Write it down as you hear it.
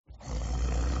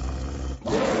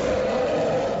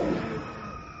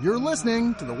You're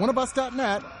listening to the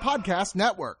oneofus.net podcast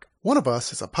network. One of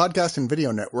Us is a podcast and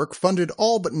video network funded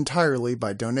all but entirely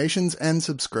by donations and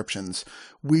subscriptions.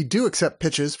 We do accept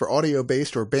pitches for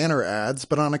audio-based or banner ads,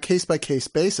 but on a case-by-case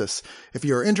basis. If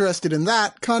you're interested in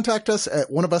that, contact us at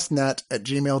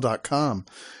oneofusnet@gmail.com.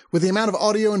 With the amount of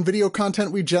audio and video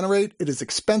content we generate, it is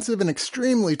expensive and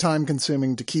extremely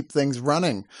time-consuming to keep things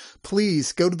running.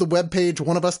 Please go to the webpage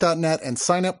oneofus.net and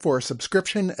sign up for a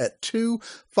subscription at $2,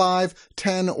 $5,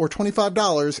 $10, or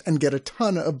 $25 and get a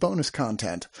ton of bonus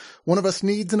content. One of Us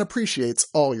needs and appreciates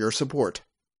all your support.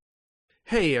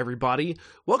 Hey everybody,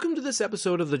 welcome to this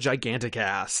episode of the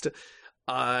Giganticast.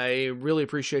 I really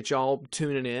appreciate y'all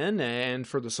tuning in and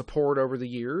for the support over the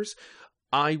years.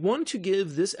 I want to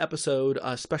give this episode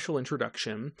a special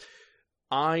introduction.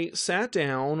 I sat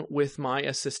down with my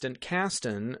assistant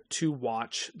Caston to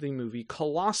watch the movie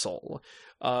Colossal.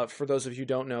 For those of you who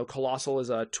don't know, Colossal is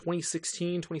a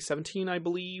 2016-2017, I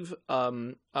believe,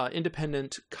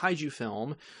 independent kaiju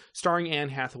film starring Anne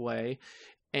Hathaway,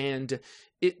 and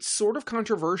it's sort of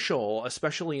controversial,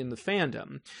 especially in the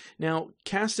fandom. Now,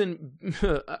 Caston,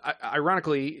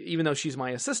 ironically, even though she's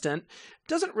my assistant,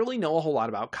 doesn't really know a whole lot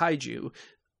about kaiju.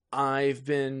 I've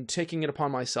been taking it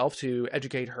upon myself to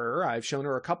educate her. I've shown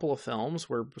her a couple of films.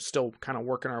 We're still kind of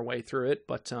working our way through it,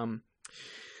 but one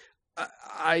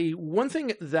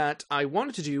thing that I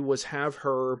wanted to do was have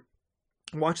her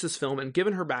watch this film, and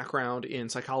given her background in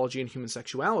psychology and human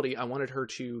sexuality, I wanted her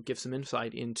to give some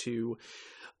insight into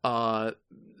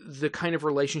the kind of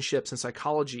relationships and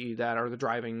psychology that are the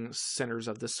driving centers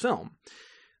of this film.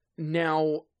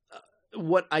 Now,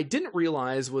 what I didn't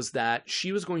realize was that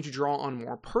she was going to draw on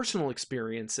more personal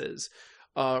experiences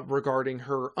regarding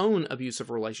her own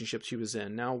abusive relationship she was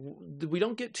in. Now, we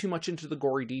don't get too much into the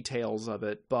gory details of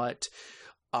it, but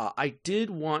I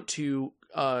did want to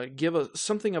give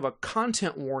something of a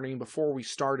content warning before we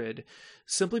started,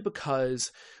 simply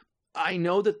because I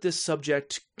know that this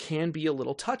subject can be a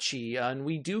little touchy, and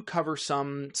we do cover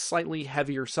some slightly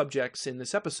heavier subjects in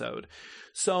this episode.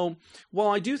 So, while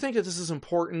I do think that this is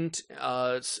important,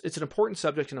 it's an important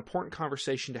subject, an important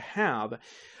conversation to have,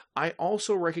 I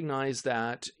also recognize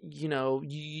that, you know,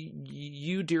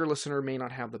 you dear listener, may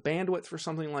not have the bandwidth for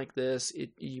something like this. It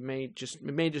may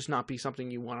just not be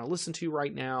something you want to listen to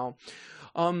right now.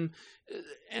 And,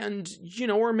 you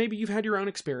know, or maybe you've had your own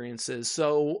experiences.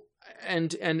 So,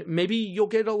 and maybe you'll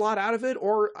get a lot out of it,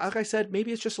 or like I said,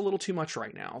 maybe it's just a little too much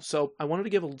right now. So I wanted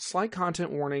to give a slight content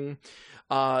warning.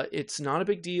 It's not a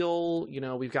big deal. You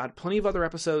know, we've got plenty of other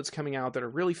episodes coming out that are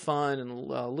really fun and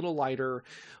a little lighter,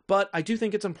 but I do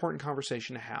think it's an important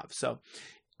conversation to have. So,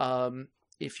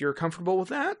 if you're comfortable with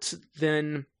that,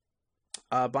 then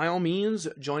by all means,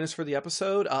 join us for the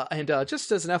episode. And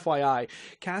just as an FYI,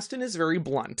 Caston is very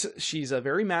blunt. She's a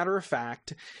very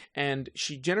matter-of-fact, and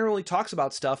she generally talks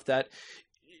about stuff that,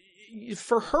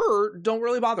 for her, don't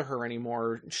really bother her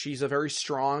anymore. She's a very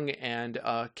strong and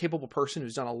capable person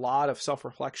who's done a lot of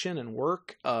self-reflection and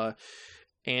work.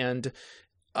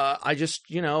 I just,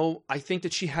 you know, I think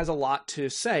that she has a lot to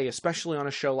say, especially on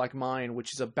a show like mine,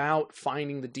 which is about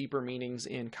finding the deeper meanings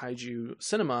in kaiju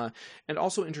cinema and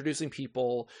also introducing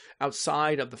people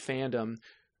outside of the fandom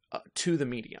to the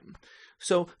medium.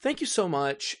 So thank you so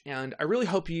much, and I really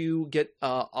hope you get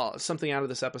something out of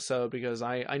this episode, because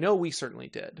I know we certainly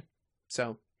did.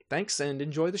 So thanks, and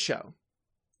enjoy the show.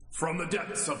 From the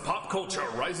depths of pop culture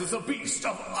rises a beast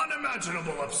of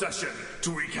unimaginable obsession.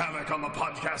 To wreak havoc on the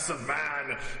podcasts of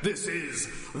man, this is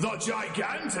the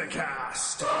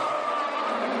Giganticast.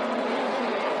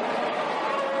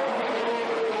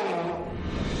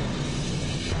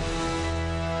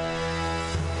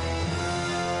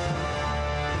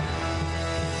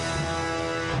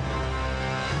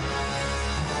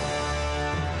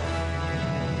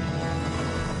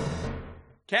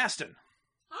 Caston.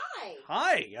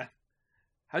 Hi.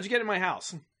 How'd you get in my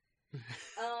house?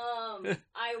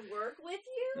 I work with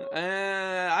you?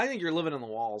 I think you're living in the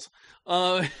walls.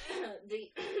 The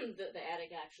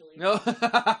attic, actually. No.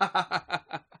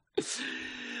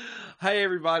 Hi,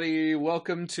 everybody.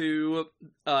 Welcome to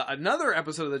another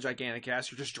episode of the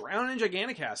Giganticast. You're just drowning in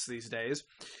Giganticasts these days.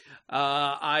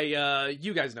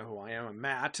 You guys know who I am. I'm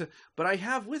Matt. But I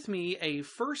have with me a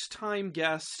first-time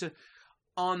guest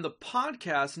on the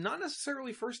podcast, not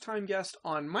necessarily first-time guest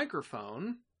on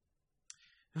microphone.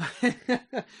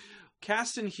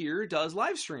 Caston here does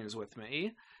live streams with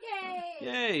me. Yay!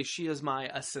 Yay! She is my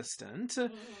assistant.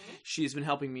 Mm-hmm. She's been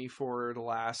helping me for the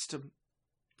last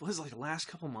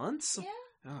couple months? Yeah.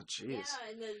 Oh, jeez. Yeah,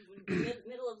 in the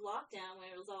middle of lockdown when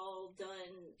it was all done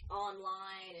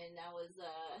online and I was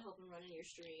helping running your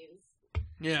streams.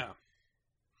 Yeah.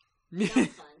 That was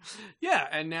fun. Yeah,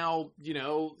 and now,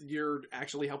 you're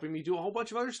actually helping me do a whole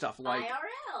bunch of other stuff, like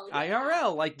IRL. Yeah.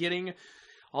 IRL, like getting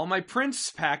all my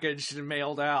prints packaged and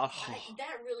mailed out.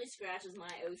 That really scratches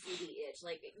my OCD itch.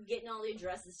 Like, getting all the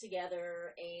addresses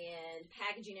together and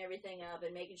packaging everything up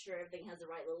and making sure everything has the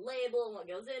right little label and what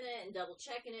goes in it and double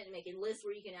checking it and making lists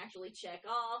where you can actually check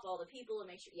off all the people and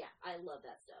make sure. Yeah, I love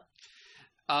that stuff.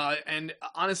 And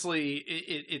honestly,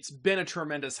 it's been a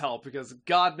tremendous help because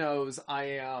God knows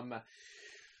I am...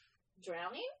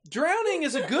 Drowning? Drowning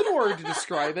is a good word to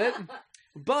describe it.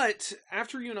 But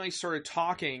after you and I started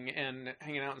talking and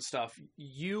hanging out and stuff,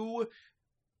 you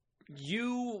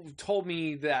told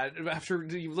me that after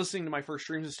you listening to my first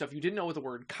streams and stuff, you didn't know what the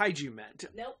word kaiju meant.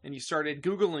 Nope. And you started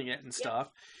Googling it and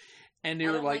stuff. And you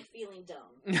were I don't like feeling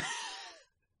dumb.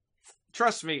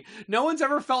 Trust me, no one's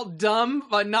ever felt dumb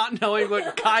by not knowing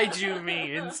what kaiju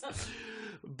means.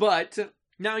 But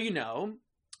now you know.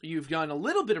 You've done a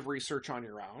little bit of research on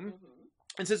your own. Mm-hmm.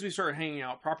 And since we started hanging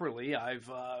out properly, I've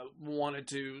wanted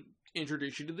to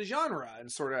introduce you to the genre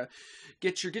and sort of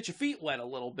get your feet wet a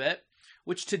little bit.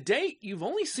 Which to date, you've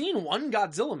only seen one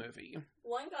Godzilla movie.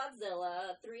 One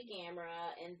Godzilla, 3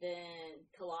 Gamera, and then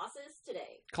Colossus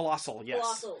today. Colossal, yes.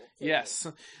 Colossal today. Yes,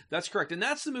 that's correct. And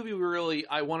that's the movie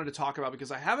I wanted to talk about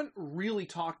because I haven't really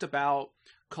talked about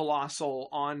Colossal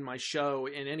on my show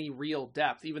in any real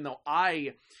depth, even though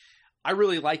I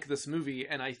really like this movie,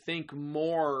 and I think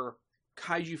more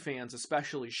kaiju fans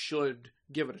especially should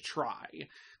give it a try,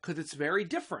 because it's very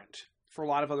different for a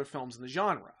lot of other films in the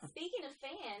genre. Speaking of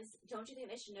fans, don't you think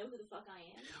they should know who the fuck I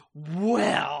am?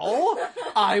 Well,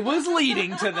 I was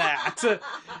leading to that.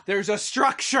 There's a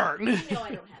structure. You know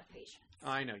I don't have patience.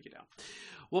 I know you don't.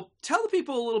 Well, tell the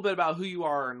people a little bit about who you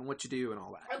are and what you do and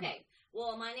all that. Okay.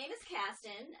 Well, my name is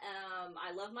Kasten.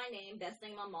 I love my name. Best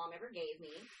name my mom ever gave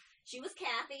me. She was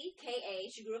Kathy,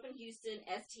 K-A. She grew up in Houston,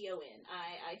 S-T-O-N.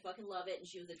 I fucking love it, and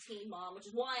she was a teen mom, which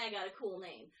is why I got a cool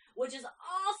name. Which is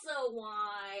also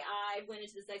why I went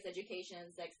into the sex education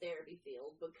and sex therapy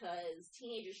field, because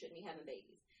teenagers shouldn't be having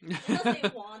babies. Unless they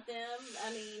want them,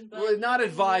 I mean, but... Well, not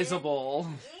advisable.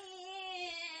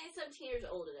 Some teenagers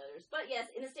are older than others. But yes,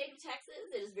 in the state of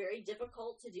Texas, it is very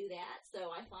difficult to do that,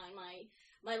 so I find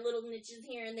my little niches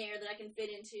here and there that I can fit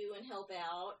into and help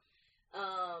out.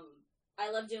 I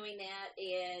love doing that,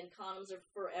 and condoms are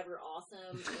forever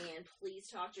awesome, and please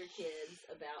talk to your kids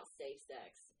about safe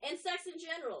sex. And sex in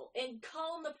general. And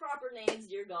call them the proper names,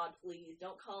 dear God, please.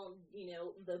 Don't call them,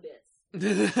 the bits.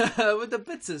 But the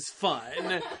bits is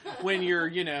fun when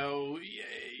you're,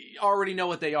 already know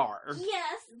what they are.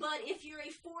 Yes, but if you're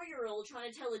a 4-year-old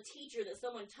trying to tell a teacher that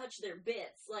someone touched their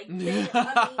bits, if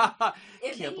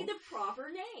they need the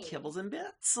proper name. Kibbles and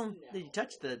bits? No. Did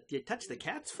you touch the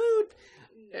cat's food?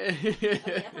 No. I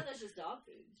thought that's just dog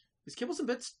food. Is kibbles and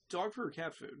bits dog food or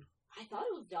cat food? I thought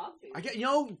it was dog food.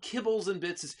 Kibbles and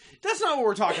bits that's not what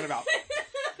we're talking about.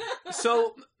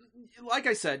 So, like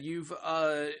I said, you've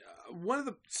one of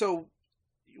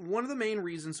the main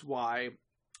reasons why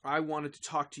I wanted to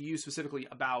talk to you specifically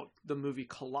about the movie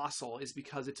Colossal is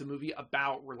because it's a movie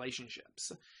about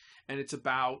relationships, and it's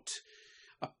about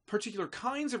particular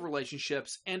kinds of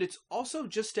relationships, and it's also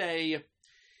just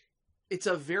it's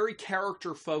a very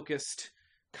character-focused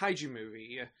kaiju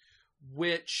movie,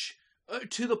 which,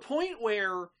 to the point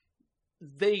where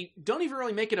they don't even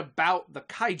really make it about the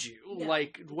kaiju. Yeah.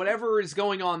 Like, whatever is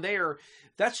going on there,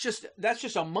 that's just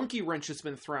a monkey wrench that's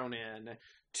been thrown in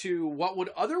to what would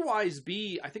otherwise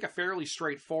be, I think, a fairly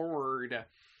straightforward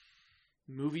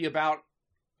movie about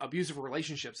abusive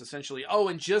relationships, essentially. Oh,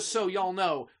 and just so y'all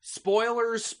know,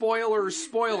 spoilers.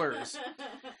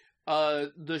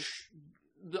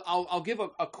 I'll give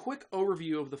a quick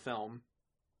overview of the film,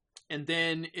 and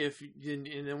then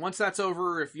once that's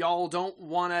over, if y'all don't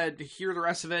want to hear the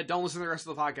rest of it, don't listen to the rest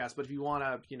of the podcast. But if you want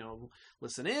to,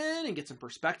 listen in and get some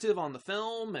perspective on the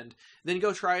film, and then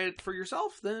go try it for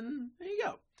yourself, then there you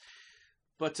go.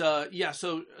 But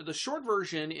so the short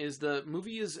version is the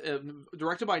movie is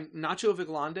directed by Nacho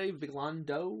Vigalondo.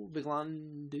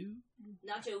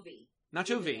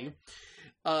 Nacho V.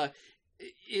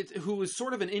 Who is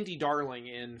sort of an indie darling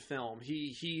in film.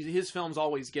 His films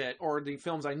always get, or the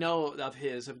films I know of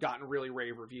his have gotten really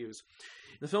rave reviews.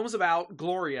 The film is about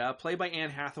Gloria, played by Anne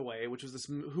Hathaway,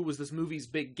 who was this movie's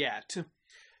big get.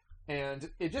 And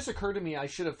it just occurred to me I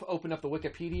should have opened up the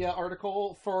Wikipedia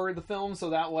article for the film, so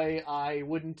that way I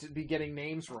wouldn't be getting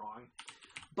names wrong.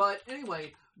 But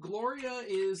anyway, Gloria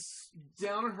is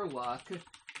down on her luck.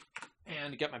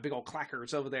 And get my big old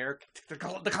clackers over there. The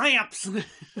clamps!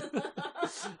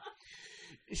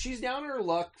 She's down in her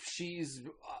luck. She's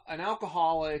an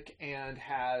alcoholic and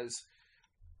has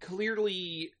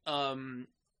clearly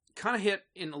kind of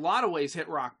in a lot of ways, hit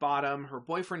rock bottom. Her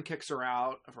boyfriend kicks her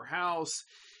out of her house.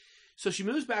 So she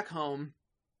moves back home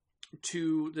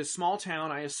to this small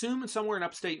town, I assume somewhere in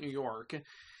upstate New York,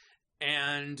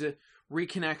 and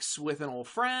reconnects with an old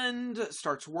friend,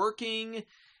 starts working,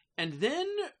 and then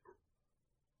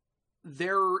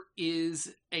there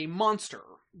is a monster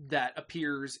that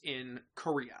appears in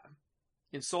Korea,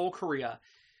 in Seoul, Korea,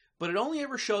 but it only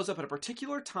ever shows up at a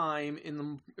particular time in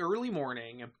the early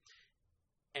morning,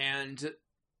 and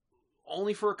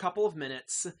only for a couple of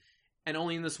minutes, and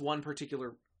only in this one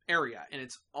particular area. And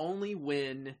it's only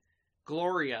when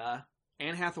Gloria,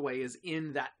 Anne Hathaway, is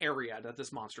in that area that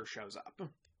this monster shows up.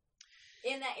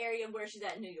 In that area where she's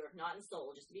at in New York, not in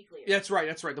Seoul, just to be clear. That's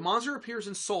right. The monster appears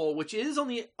in Seoul, which is on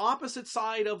the opposite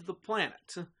side of the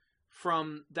planet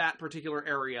from that particular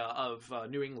area of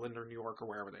New England or New York or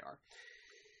wherever they are.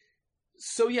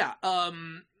 So yeah,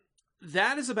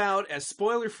 that is about as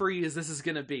spoiler-free as this is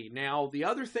going to be. Now, the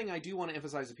other thing I do want to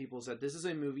emphasize to people is that this is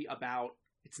a movie about,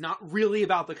 it's not really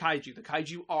about the kaiju. The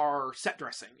kaiju are set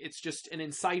dressing. It's just an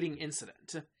inciting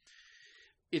incident.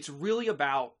 It's really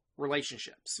about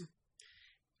relationships.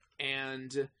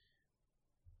 And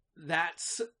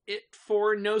that's it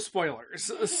for no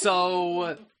spoilers.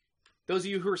 So, those of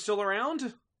you who are still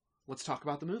around, let's talk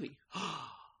about the movie.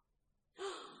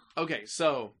 Okay,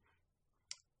 so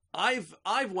I've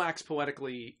waxed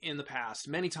poetically in the past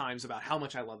many times about how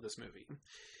much I love this movie.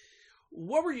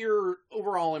 What were your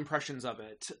overall impressions of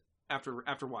it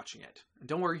after watching it? And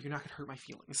don't worry, you're not going to hurt my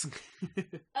feelings.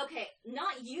 Okay,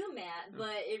 not you, Matt,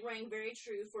 but it rang very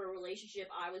true for a relationship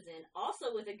I was in,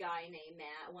 also with a guy named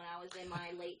Matt, when I was in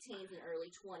my late teens and early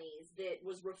 20s, that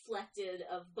was reflected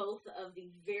of both of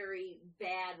the very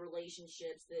bad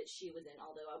relationships that she was in,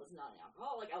 although I was not an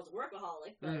alcoholic. I was a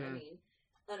workaholic, but I mean,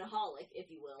 an aholic, if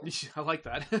you will. I like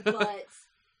that. But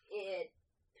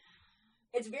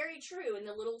it's very true, and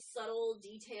the little subtle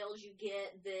details you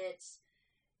get that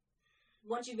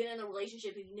once you've been in a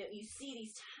relationship, you see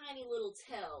these tiny little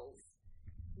tells.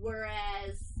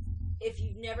 Whereas if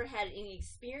you've never had any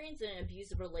experience in an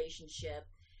abusive relationship,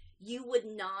 you would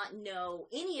not know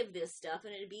any of this stuff,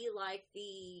 and it'd be like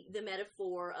the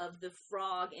metaphor of the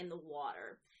frog in the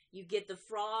water. You get the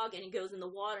frog, and he goes in the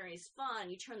water, and he's fun.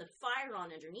 You turn the fire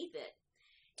on underneath it,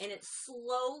 and it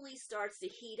slowly starts to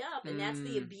heat up, and that's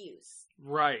the abuse.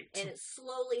 Right. And it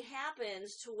slowly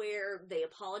happens to where they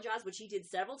apologize, which he did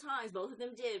several times. Both of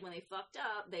them did. When they fucked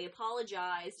up, they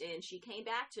apologized, and she came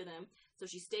back to them. So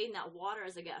she stayed in that water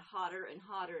as it got hotter and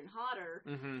hotter and hotter.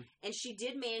 Mm-hmm. And she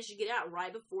did manage to get out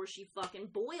right before she fucking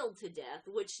boiled to death,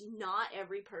 which not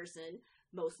every person,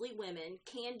 mostly women,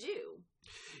 can do.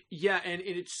 Yeah, and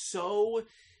it's so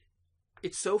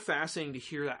fascinating to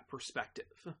hear that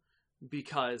perspective,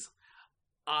 because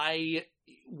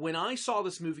when I saw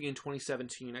this movie in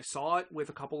 2017, I saw it with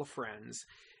a couple of friends,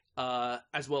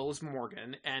 as well as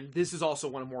Morgan, and this is also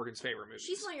one of Morgan's favorite movies.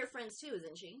 She's one of your friends too,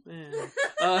 isn't she?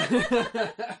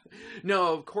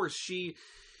 No, of course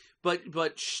but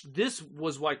this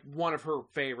was like one of her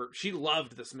favorite. She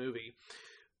loved this movie,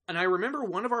 and I remember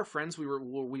one of our friends we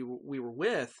were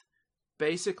with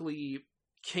basically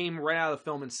came right out of the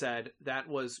film and said that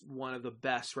was one of the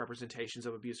best representations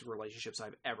of abusive relationships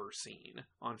I've ever seen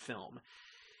on film.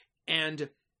 And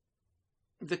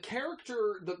the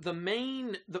character, the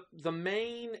main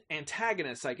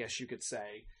antagonist, I guess you could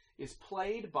say, is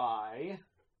played by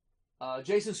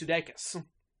Jason Sudeikis,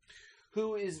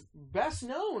 who is best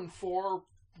known for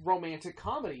romantic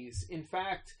comedies. In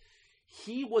fact,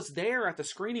 he was there at the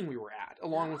screening we were at,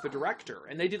 along with the director,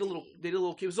 and they did a little.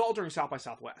 It was all during South by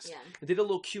Southwest. Yeah. They did a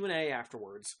little Q&A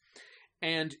afterwards,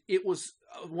 and it was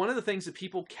one of the things that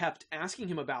people kept asking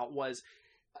him about was,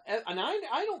 and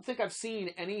I don't think I've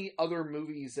seen any other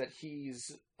movies that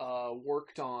he's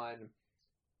worked on.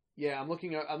 Yeah, I'm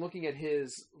looking at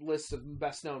his list of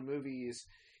best known movies.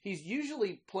 He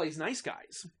usually plays nice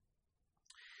guys,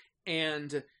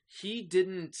 and he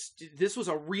didn't. This was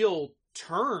a real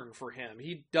turn for him.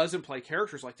 He doesn't play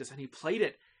characters like this, and he played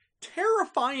it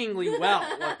terrifyingly well.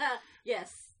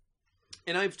 Yes.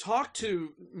 And I've talked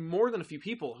to more than a few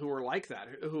people who are like that,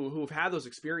 who've had those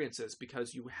experiences,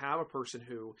 because you have a person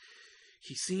who,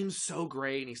 he seems so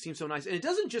great and he seems so nice, and it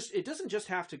doesn't just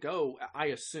have to go. I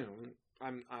assume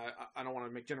I don't want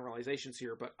to make generalizations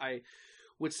here, but I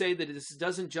would say that this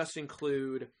doesn't just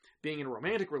include being in a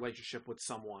romantic relationship with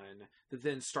someone that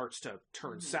then starts to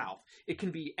turn south. It can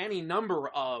be any number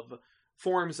of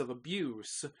forms of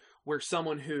abuse where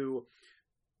someone who,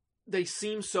 they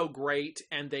seem so great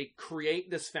and they create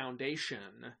this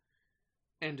foundation,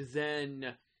 and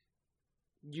then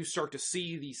you start to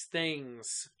see these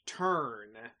things turn,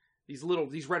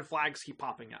 these red flags keep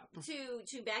popping up.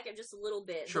 To back up just a little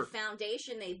bit, Sure. the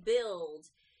foundation they build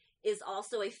is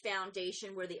also a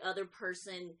foundation where the other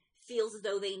person feels as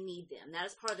though they need them. That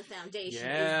is part of the foundation.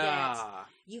 Is that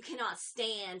you cannot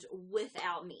stand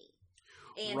without me.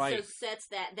 And Right. so sets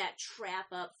that trap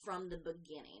up from the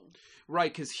beginning.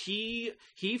 Right, because he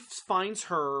finds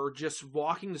her just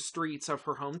walking the streets of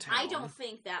her hometown. I don't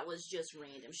think that was just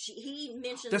random. He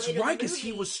mentioned That's later in right, the because he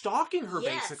movie- was stalking her,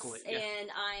 Yes, basically. and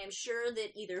I am sure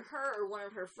that either her or one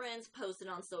of her friends posted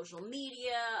on social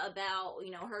media about,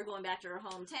 her going back to her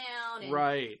hometown. And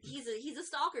Right. He's a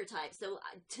stalker type. So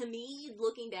to me,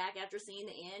 looking back after seeing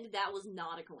the end, that was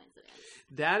not a coincidence.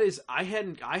 That is, I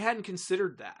hadn't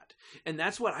considered that, and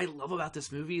that's what I love about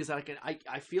this movie is that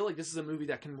I feel like this is a movie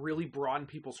that can really broaden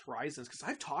people's horizons, because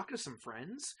I've talked to some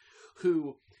friends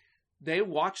who they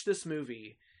watched this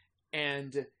movie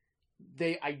and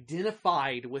they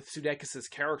identified with Sudeikis'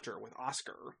 character, with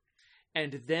Oscar,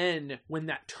 and then when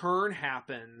that turn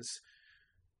happens,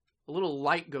 a little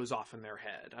light goes off in their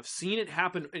head. I've seen it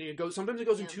happen, and sometimes it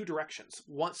goes in two directions.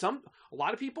 A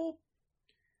lot of people,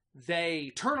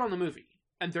 they turn on the movie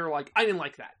and they're like, I didn't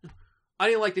like that. I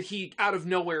didn't like that he, out of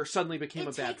nowhere, suddenly became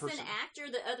a bad person. It takes an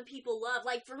actor that other people love.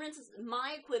 Like, for instance,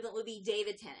 my equivalent would be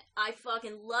David Tennant. I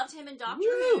fucking loved him in Doctor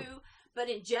Who,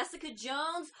 but in Jessica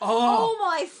Jones, oh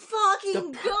my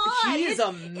fucking God! He is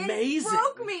amazing.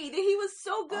 It broke me that he was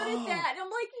so good at that. And I'm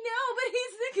like, no, but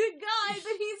he's the good guy,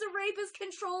 but he's a rapist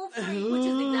control freak, which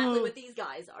is exactly what these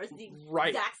guys are. It's the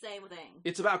exact same thing.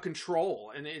 It's about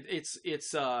control, and it's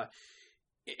just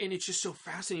so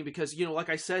fascinating because, like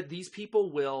I said, these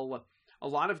people will... A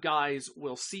lot of guys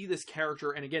will see this character,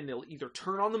 and again, they'll either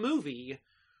turn on the movie,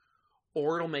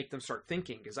 or it'll make them start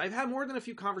thinking. Because I've had more than a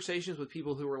few conversations with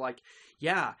people who were like,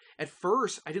 yeah, at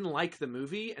first I didn't like the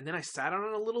movie, and then I sat on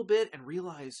it a little bit and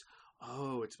realized,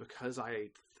 oh, it's because I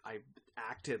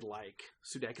acted like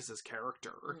Sudeikis'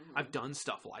 character. Mm-hmm. I've done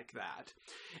stuff like that.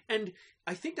 And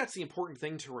I think that's the important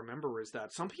thing to remember is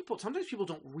that sometimes people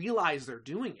don't realize they're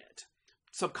doing it.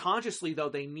 Subconsciously, though,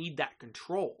 they need that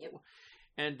control. Yep.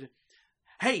 And...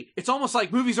 hey, it's almost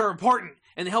like movies are important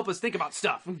and they help us think about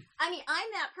stuff. I mean, I'm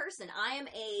that person. I am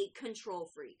a control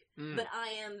freak, but I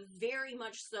am very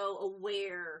much so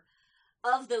aware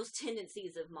of those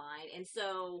tendencies of mine. And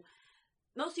so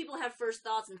most people have first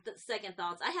thoughts and second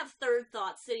thoughts. I have third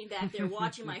thoughts sitting back there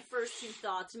watching my first two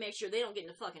thoughts to make sure they don't get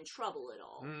into fucking trouble at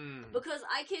all. Because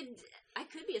I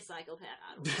could be a psychopath.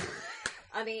 I don't know.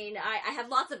 I mean, I have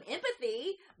lots of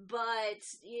empathy, but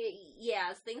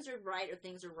yeah, things are right or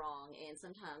things are wrong, and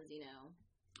sometimes,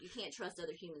 you can't trust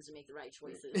other humans to make the right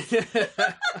choices.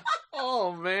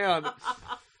 Oh, man.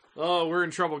 Oh, we're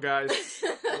in trouble, guys.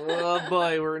 Oh,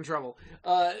 boy, we're in trouble.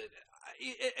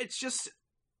 It's just,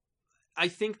 I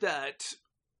think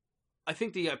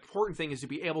the important thing is to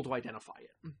be able to identify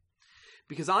it.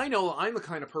 Because I know I'm the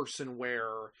kind of person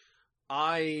where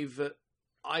I've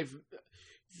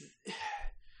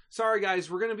sorry guys,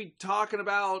 we're going to be talking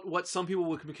about what some people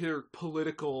would consider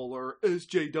political or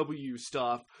SJW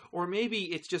stuff, or maybe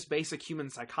it's just basic human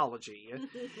psychology.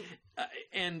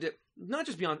 And not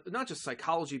just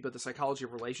psychology, but the psychology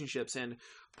of relationships, and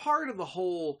part of the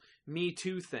whole Me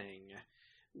Too thing,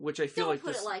 which I feel Don't like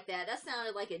put it like that. That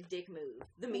sounded like a dick move.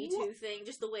 The Me Too thing,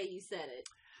 just the way you said it.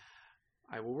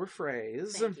 I will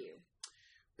rephrase. Thank you.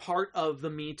 Part of the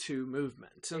Me Too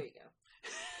movement. There you go.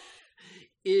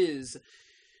 Is,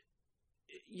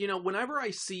 whenever I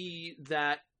see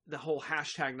that the whole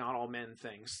hashtag not all men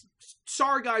things,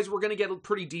 sorry guys, we're going to get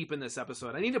pretty deep in this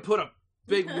episode. I need to put a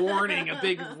big warning, a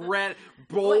big red,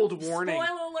 bold warning.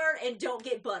 Spoiler alert, and don't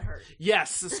get butthurt.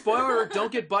 Yes, spoiler alert,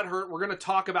 don't get butthurt. We're going to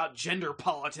talk about gender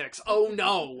politics. Oh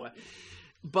no.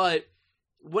 But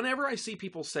whenever I see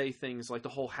people say things like the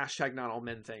whole hashtag not all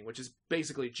men thing, which is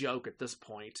basically a joke at this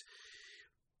point,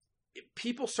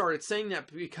 people started saying that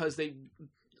because a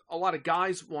lot of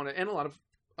guys want to, and a lot of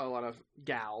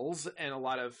gals, and a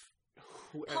lot of...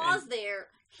 Pause there.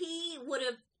 He would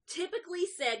have typically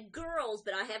said girls,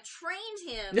 but I have trained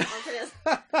him onto this.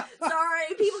 Sorry,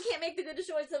 people can't make the good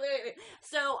choice.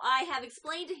 So I have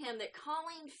explained to him that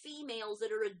calling females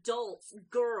that are adults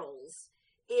girls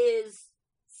is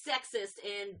sexist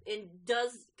and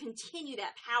does continue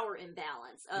that power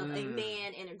imbalance of a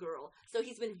man and a girl. So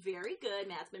he's been very good.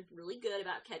 Matt's been really good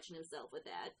about catching himself with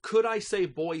that. Could I say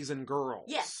boys and girls?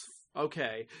 Yes.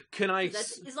 Okay. Can I...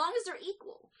 as long as they're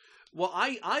equal. Well,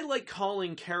 I like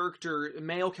calling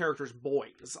male characters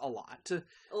boys a lot.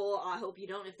 Oh, I hope you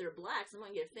don't if they're black.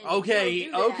 Someone get offended. Okay.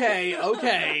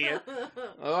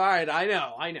 All right, I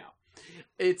know.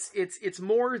 It's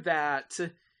more that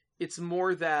It's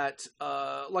more that,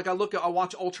 like I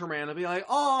watch Ultraman and be like,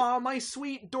 oh, my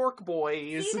sweet dork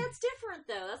boys. See, that's different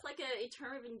though. That's like a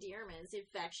term of endearment. It's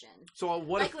affection. So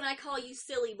what? Like when I call you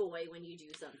silly boy when you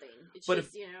do something. It's but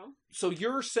just, So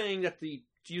you're saying that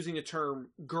using the term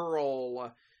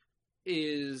girl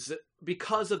is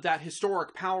because of that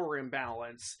historic power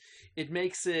imbalance. It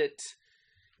makes it.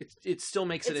 It still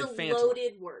makes it infantile. It's a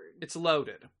loaded word. It's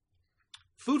loaded.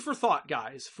 Food for thought,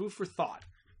 guys. Food for thought.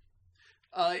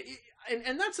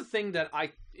 And that's the thing that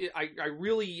I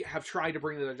really have tried to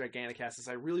bring to the Giganticast is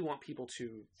I really want people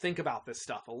to think about this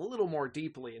stuff a little more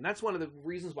deeply, and that's one of the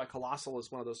reasons why Colossal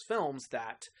is one of those films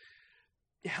that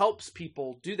helps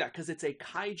people do that, because it's a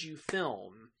kaiju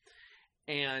film,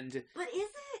 and but is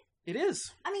it? It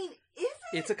is. I mean, is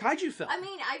it? It's a kaiju film. I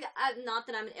mean, I not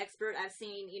that I'm an expert. I've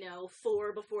seen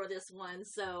 4 before this one,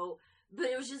 so but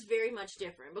it was just very much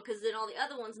different because in all the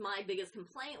other ones, my biggest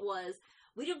complaint was.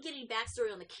 We don't get any backstory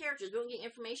on the characters. We don't get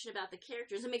information about the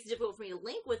characters. It makes it difficult for me to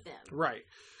link with them. Right.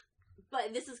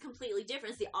 But this is completely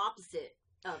different. It's the opposite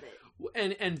of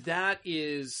it. And that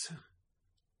is...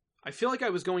 I feel like I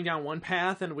was going down one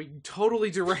path and we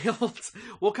totally derailed.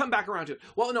 We'll come back around to it.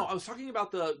 Well, no, I was talking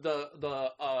about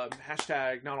the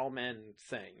hashtag not all men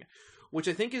thing, which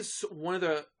I think is one of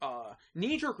the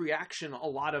knee-jerk reaction a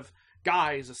lot of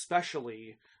guys,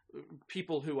 especially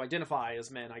people who identify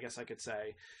as men, I guess I could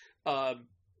say,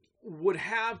 would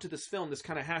have to this film, this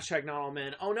kind of hashtag not all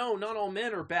men. Oh no, not all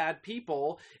men are bad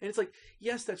people. And it's like,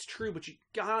 yes, that's true, but you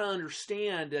gotta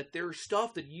understand that there's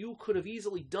stuff that you could have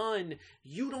easily done.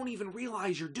 You don't even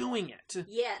realize you're doing it.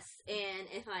 Yes, and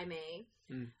if I may,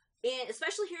 and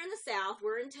especially here in the South,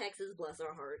 we're in Texas, bless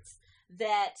our hearts,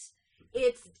 that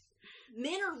it's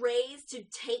men are raised to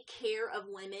take care of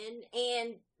women,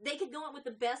 and they could go in with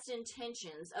the best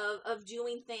intentions of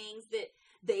doing things that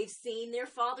they've seen their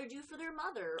father do for their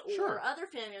mother or other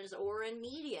family members or in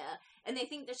media, and they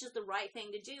think that's just the right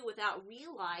thing to do without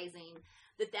realizing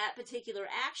that particular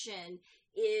action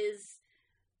is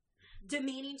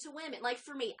demeaning to women. Like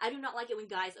for me, I do not like it when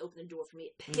guys open the door for me.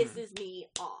 It pisses me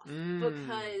off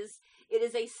because it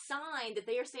is a sign that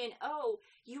they are saying, oh,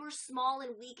 you are small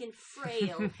and weak and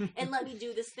frail, and let me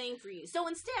do this thing for you. So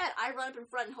instead, I run up in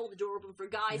front and hold the door open for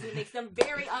guys, and it makes them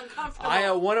very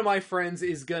uncomfortable. One of my friends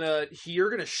is you're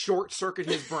gonna short circuit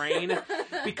his brain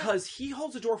because he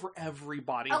holds the door for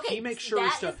everybody. Okay, he makes sure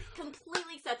that is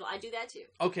completely acceptable. I do that too.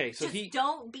 Okay, so just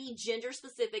don't be gender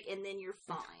specific, and then you're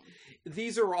fine.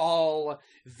 These are all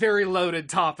very loaded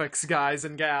topics, guys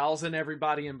and gals, and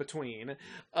everybody in between.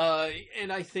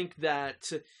 And I think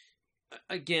that,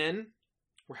 again,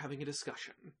 we're having a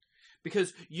discussion.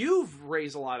 Because you've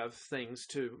raised a lot of things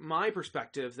to my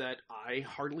perspective that I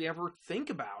hardly ever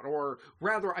think about, or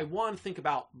rather, I want to think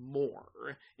about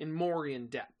more in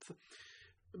depth.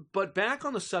 But back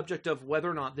on the subject of whether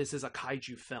or not this is a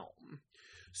kaiju film.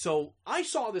 So, I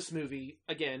saw this movie,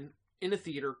 again, in the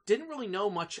theater, didn't really know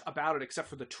much about it except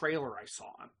for the trailer I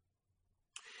saw.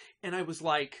 And I was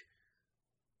like,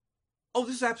 oh,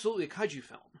 this is absolutely a kaiju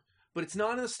film. But it's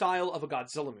not in the style of a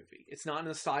Godzilla movie. It's not in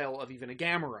the style of even a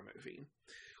Gamera movie.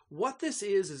 What this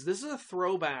is this is a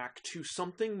throwback to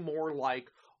something more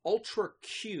like Ultra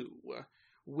Q,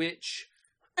 which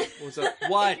was a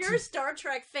what? If you're a Star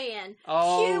Trek fan,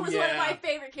 oh, Q was one of my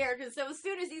favorite characters. So as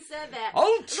soon as he said that,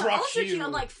 Ultra Q,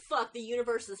 I'm like, fuck, the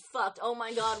universe is fucked. Oh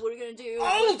my god, what are we gonna do?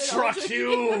 Ultra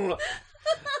Q!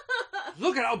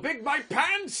 Look at how big my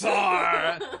pants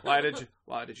are! Why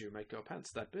did you make your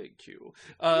pants that big, Q?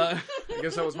 I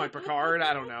guess that was my Picard.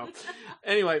 I don't know.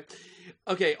 Anyway,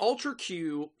 okay, Ultra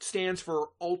Q stands for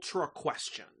Ultra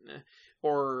Question,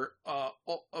 or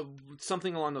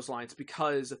something along those lines,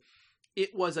 because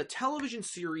it was a television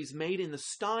series made in the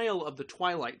style of The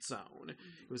Twilight Zone.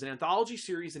 It was an anthology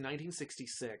series in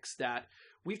 1966 that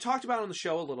we've talked about on the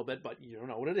show a little bit, but you don't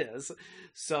know what it is.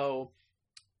 So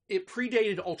it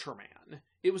predated Ultraman.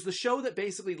 It was the show that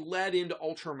basically led into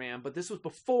Ultraman, but this was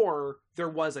before there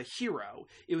was a hero.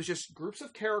 It was just groups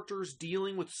of characters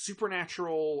dealing with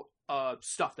supernatural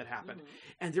stuff that happened.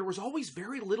 And there was always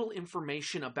very little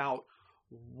information about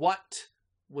what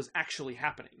was actually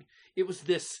happening. It was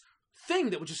this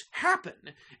thing that would just happen,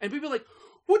 and people were like,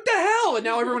 what the hell? And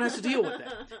now everyone has to deal with it.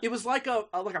 It was like a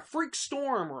freak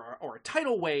storm or a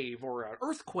tidal wave or an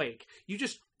earthquake.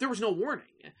 There was no warning.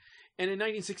 And in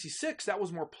 1966, that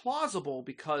was more plausible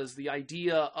because the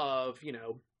idea of,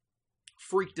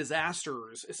 freak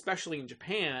disasters, especially in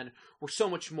Japan, were so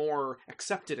much more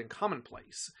accepted and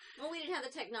commonplace. Well, we didn't have the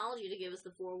technology to give us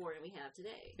the forewarning we have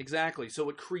today. Exactly. So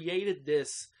it created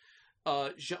this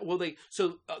a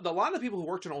lot of the people who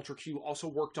worked on Ultra Q also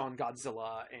worked on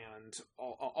Godzilla and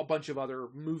a bunch of other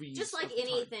movies. Just like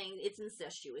anything, it's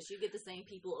incestuous. You get the same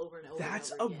people over and over.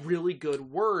 That's and over again. really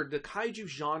good word. The kaiju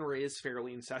genre is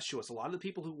fairly incestuous. A lot of the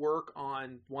people who work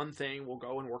on one thing will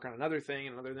go and work on another thing,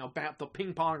 and they'll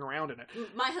ping pong around in it.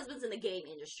 My husband's in the game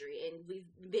industry, and we've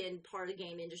been part of the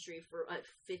game industry for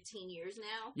 15 years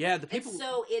now. Yeah, the people. And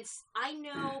so I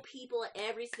know people at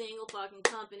every single fucking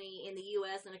company in the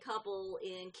U.S. and a couple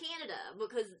in Canada,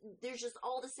 because there's just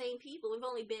all the same people. We've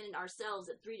only been ourselves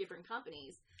at 3 different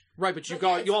companies. Right, but you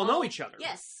all know each other.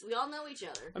 Yes, we all know each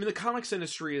other. I mean, the comics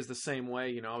industry is the same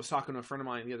way. I was talking to a friend of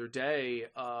mine the other day,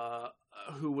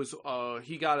 who was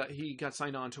he got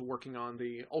signed on to working on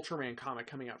the Ultraman comic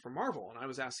coming out from Marvel, and I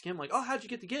was asking him like, "Oh, how'd you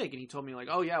get the gig?" And he told me like,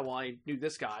 "Oh yeah, well I knew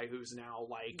this guy who's now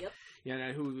like,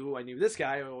 who I knew this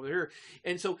guy over here,"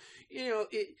 and so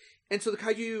And so the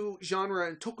kaiju genre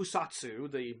and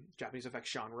tokusatsu, the Japanese effects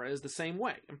genre, is the same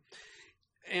way.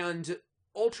 And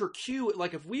Ultra Q,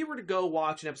 like if we were to go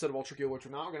watch an episode of Ultra Q, which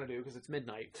we're not going to do because it's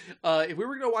midnight, if we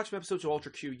were to go watch an episode of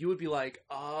Ultra Q, you would be like,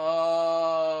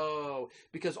 oh,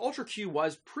 because Ultra Q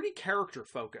was pretty character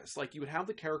focused. Like you would have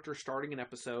the character starting an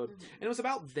episode, and it was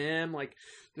about them, like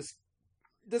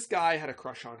this guy had a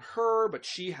crush on her, but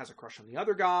she has a crush on the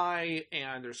other guy,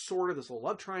 and there's sort of this little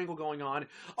love triangle going on.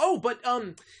 Oh, but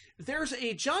there's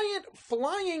a giant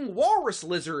flying walrus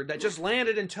lizard that just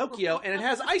landed in Tokyo, and it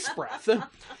has ice breath.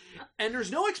 And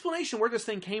there's no explanation where this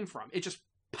thing came from. It just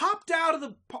popped out of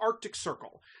the Arctic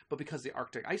Circle. But because the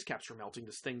Arctic ice caps were melting,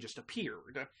 this thing just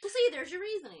appeared. Well, see, there's your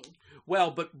reasoning. Well,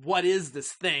 but what is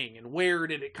this thing, and where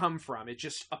did it come from?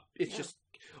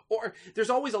 Or there's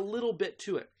always a little bit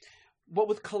to it. But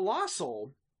with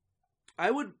Colossal,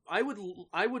 I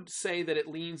would say that it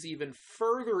leans even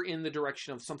further in the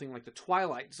direction of something like the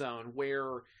Twilight Zone,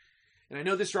 where, and I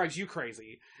know this drives you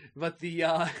crazy, but the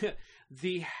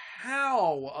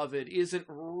how of it isn't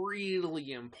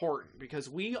really important, because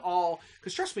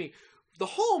trust me, the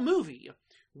whole movie,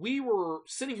 we were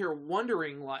sitting here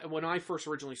wondering, like, when I first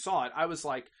originally saw it, I was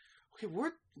like, okay,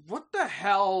 what the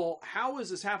hell, how is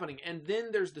this happening? And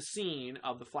then there's the scene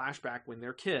of the flashback when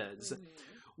they're kids,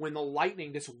 when the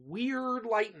lightning, this weird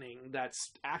lightning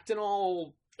that's acting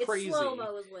all crazy. It's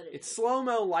slow-mo is what it is. It's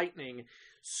slow-mo lightning,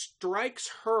 strikes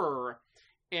her,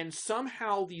 and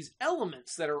somehow these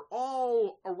elements that are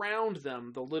all around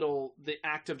them, the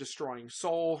act of destroying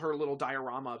Soul, her little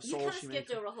diorama of Soul. You kind of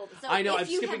skipped over a whole thing. So I know, if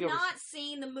you have not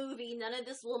seen the movie, none of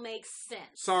this will make sense.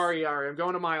 Sorry, Ari, I'm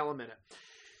going a mile a minute.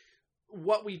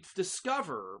 What we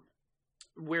discover,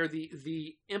 where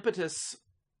the impetus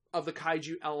of the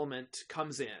kaiju element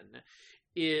comes in,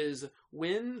 is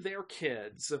when they're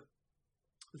kids,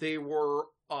 they were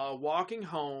walking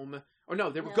home. Or no,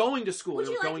 they were going to school. Would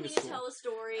you like me to tell a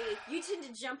story? You tend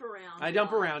to jump around. I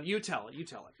jump around. You tell it.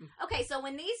 Okay, so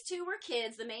when these two were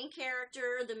kids, the main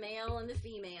character, the male and the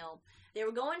female, they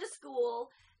were going to school.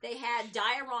 They had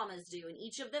dioramas due, and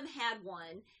each of them had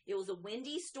one. It was a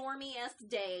windy, stormy-esque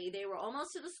day. They were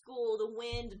almost to the school. The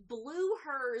wind blew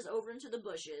hers over into the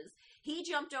bushes. He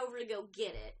jumped over to go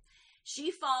get it. She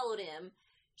followed him.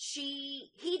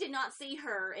 He did not see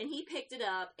her, and he picked it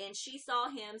up, and she saw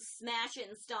him smash it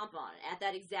and stomp on it. At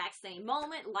that exact same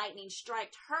moment, lightning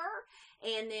striked her,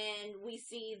 and then we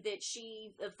see that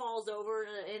she falls over,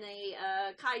 and a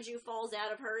kaiju falls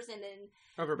out of hers, and then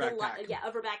of her backpack.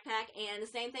 Of her backpack, and the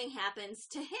same thing happens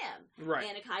to him. Right.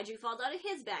 And a kaiju falls out of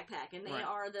his backpack, and they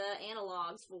are the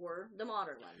analogs for the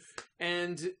modern ones.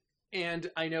 And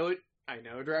I know it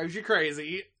drives you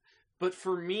crazy. But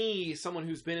for me, someone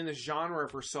who's been in this genre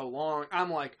for so long,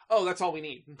 I'm like, oh, that's all we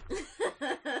need. And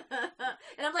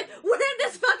I'm like, where did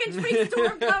this fucking tree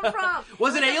storm come from?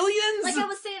 Was it aliens? Like I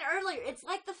was saying earlier, it's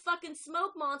like the fucking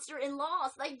smoke monster in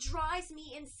Lost. Like, drives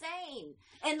me insane.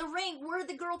 And the ring, where did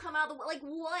the girl come out of the... Like,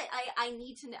 what? I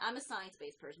need to know. I'm a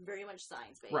science-based person, very much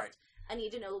science-based. Right. I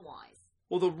need to know the whys.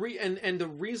 Well, the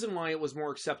reason why it was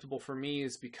more acceptable for me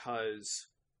is because...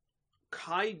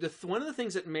 one of the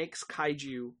things that makes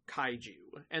kaiju,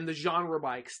 and the genre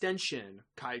by extension,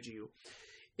 kaiju,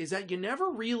 is that you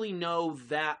never really know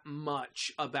that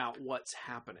much about what's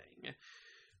happening.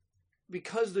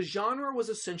 Because the genre was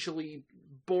essentially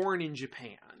born in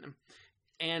Japan.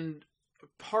 And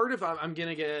part of, I'm going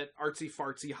to get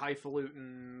artsy-fartsy,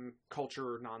 highfalutin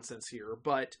culture nonsense here,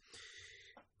 but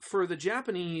for the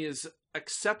Japanese,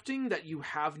 accepting that you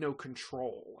have no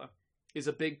control is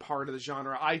a big part of the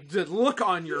genre. The look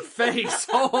on your face,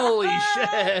 holy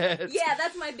shit! Yeah,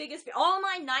 that's my biggest fear. All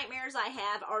my nightmares I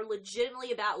have are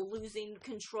legitimately about losing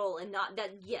control, and not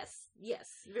that. Yes,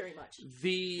 very much.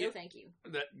 No, thank you.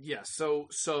 Yes. So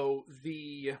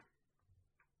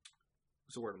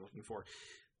What's the word I'm looking for?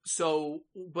 So,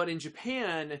 but in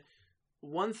Japan,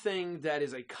 one thing that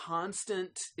is a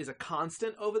constant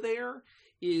over there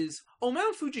is,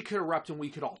 Mount Fuji could erupt and we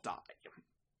could all die.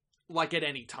 Like at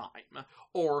any time.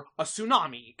 Or a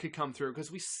tsunami could come through because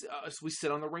we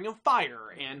sit on the ring of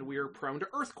fire and we're prone to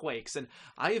earthquakes. And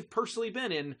I have personally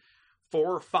been in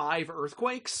 4 or 5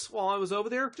 earthquakes while I was over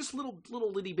there. Just little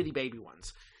itty bitty baby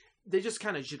ones. They just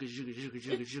kind of zhugga, zhugga, zhugga,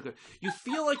 zhugga, zhugga. You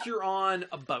feel like you're on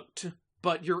a boat,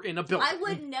 but you're in a building. I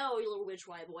wouldn't know, you little witch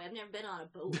white boy. I've never been on a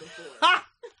boat before.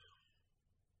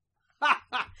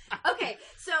 Okay,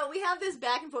 so we have this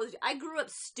back and forth. I grew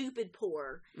up stupid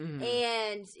poor,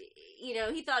 and,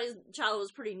 he thought his childhood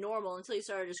was pretty normal until he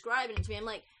started describing it to me. I'm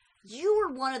like, you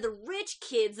were one of the rich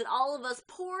kids that all of us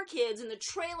poor kids in the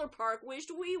trailer park wished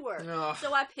we were. Ugh.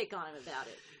 So I pick on him about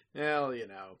it. Well,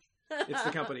 it's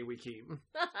the company we keep.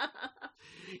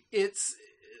 It's,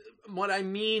 what I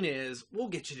mean is, we'll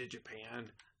get you to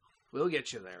Japan. We'll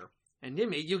get you there. And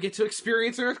then you'll get to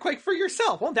experience an earthquake for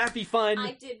yourself. Won't that be fun?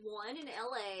 I did one in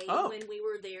LA when we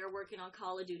were there working on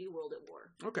Call of Duty World at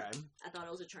War. Okay. I thought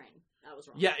it was a train. I was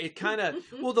wrong. Yeah, it kind of...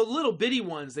 well, the little bitty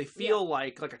ones, they feel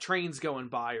like a train's going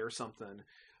by or something.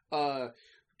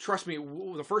 Trust me,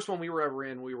 the first one we were ever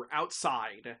in, we were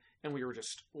outside, and we were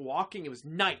just walking. It was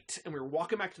night, and we were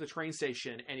walking back to the train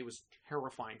station, and it was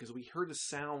terrifying, because we heard a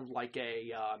sound like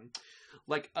a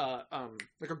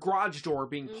garage door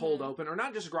being pulled open, or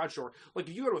not just a garage door. Like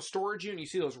if you go to a storage unit, and you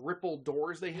see those rippled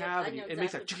doors they have, and it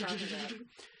makes that.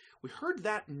 We heard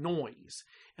that noise,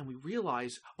 and we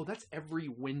realized, that's every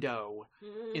window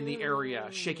in the area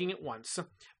shaking at once.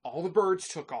 All the birds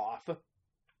took off,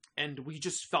 and we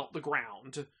just felt the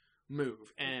ground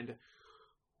move. And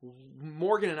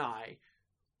Morgan and I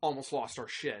almost lost our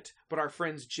shit, but our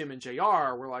friends Jim and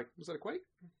JR were like, was that a quake?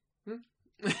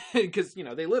 Because,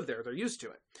 they live there. They're used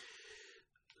to it.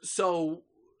 So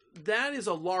that is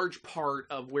a large part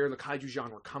of where the kaiju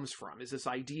genre comes from, is this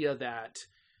idea that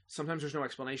sometimes there's no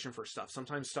explanation for stuff.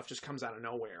 Sometimes stuff just comes out of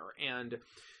nowhere. And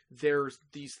there's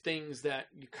these things that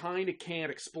you kind of can't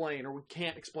explain, or we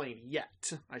can't explain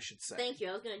yet, I should say. Thank you.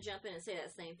 I was going to jump in and say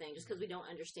that same thing. Just because we don't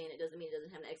understand it doesn't mean it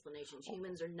doesn't have an explanation.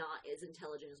 Humans are not as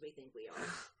intelligent as we think we are.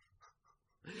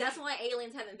 That's why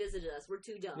aliens haven't visited us. We're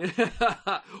too dumb.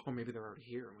 Or maybe they're already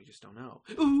here and we just don't know.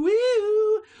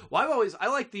 Ooh. Well, I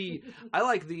like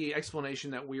the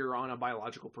explanation that we're on a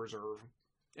biological preserve,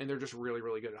 and they're just really,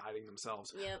 really good at hiding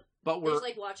themselves. Yep. But we're just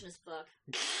like watching us fuck.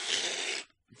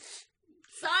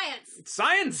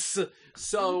 Science.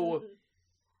 So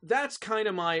that's kind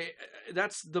of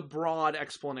that's the broad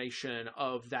explanation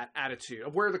of that attitude,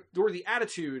 of where the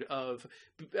attitude of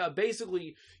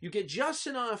basically you get just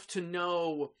enough to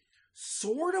know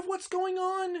sort of what's going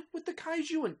on with the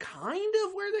kaiju and kind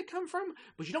of where they come from,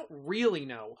 but you don't really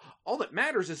know. All that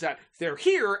matters is that they're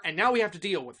here and now we have to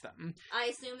deal with them. I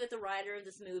assume that the writer of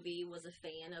this movie was a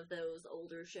fan of those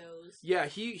older shows. Yeah,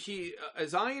 he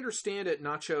as I understand it,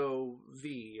 Nacho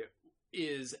V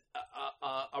is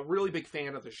a really big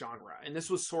fan of the genre, and this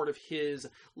was sort of his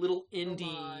little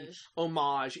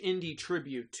homage, indie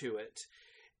tribute to it.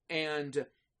 And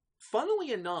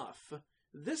funnily enough,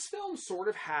 this film sort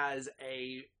of has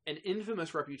an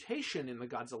infamous reputation in the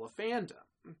Godzilla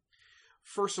fandom.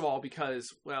 First of all,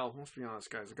 because, well, let's be honest,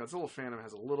 guys, the Godzilla fandom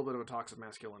has a little bit of a toxic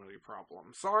masculinity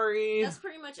problem. Sorry. That's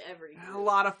pretty much every group. A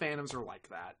lot of fandoms are like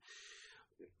that.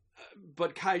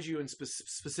 But kaiju and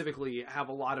specifically have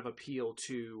a lot of appeal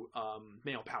to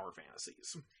male power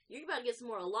fantasies. You're about to get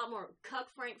a lot more Cuck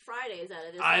Frank Fridays out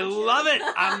of this. I love it!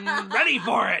 I'm ready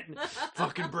for it!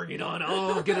 Fucking bring it on.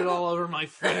 Oh, get it all over my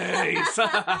face.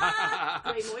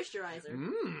 Great moisturizer.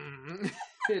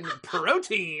 And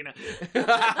protein.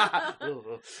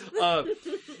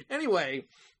 Anyway,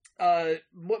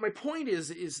 what my point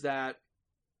is that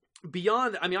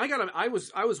beyond, I mean, I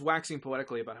was waxing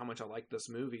poetically about how much I liked this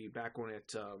movie back when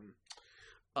it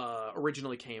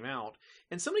originally came out,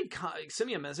 and somebody sent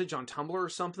me a message on Tumblr or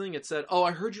something. It said, "Oh,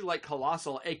 I heard you like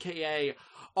Colossal, aka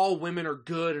all women are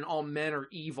good and all men are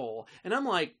evil." And I'm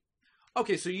like,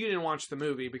 okay, so you didn't watch the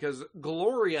movie, because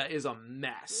Gloria is a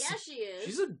mess. Yeah, she is.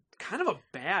 She's a kind of a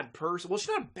bad person. Well, she's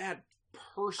not a bad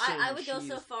person. I would go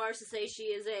so far as to say she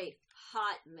is a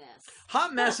hot mess.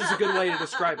 Hot mess is a good way to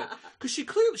describe it. Because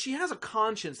she has a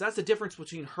conscience. That's the difference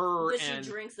between her but and...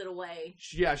 she drinks it away.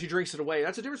 She drinks it away.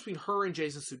 That's the difference between her and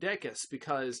Jason Sudeikis,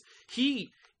 because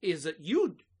he is...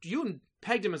 You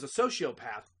pegged him as a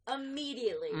sociopath.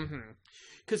 Immediately.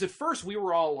 Because at first we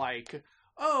were all like,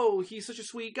 oh, he's such a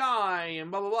sweet guy, and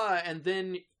blah, blah, blah. And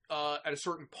then at a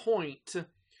certain point...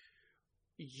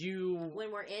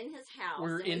 when we're in his house,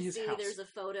 we're and in we his see house. there's a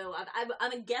photo of,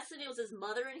 I'm guessing it was his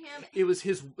mother and him. It was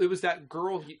that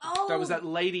girl. That was that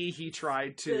lady he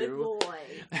tried to. Good boy.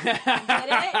 Get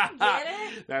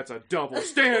it? That's a double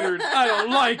standard. I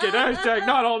don't like it. Hashtag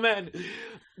not all men.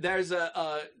 There's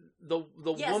the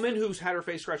Yes. woman who's had her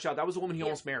face scratched out. That was the woman he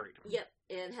almost married. Yep,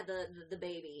 and had the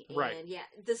baby. And Right. yeah,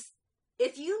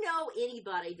 if you know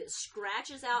anybody that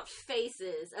scratches out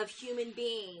faces of human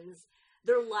beings,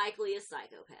 they're likely a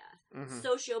psychopath. Mhm.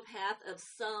 Sociopath of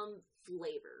some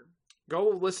flavor. Go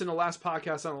listen to Last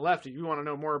Podcast on the Left if you want to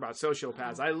know more about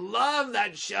sociopaths. I love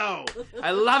that show.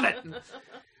 I love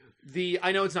it.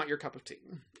 I know it's not your cup of tea.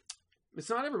 It's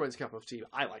not everybody's cup of tea.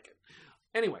 I like it.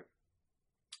 Anyway,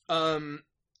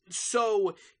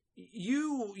 so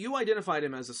you identified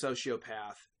him as a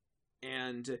sociopath,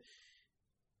 and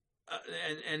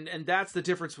that's the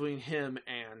difference between him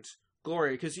and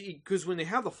Gloria, because when they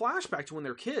have the flashback to when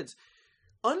they're kids,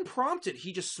 unprompted,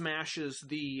 he just smashes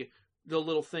the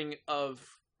little thing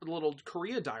of the little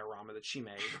Korea diorama that she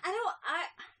made.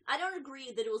 I don't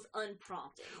agree that it was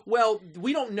unprompted. Well,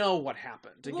 we don't know what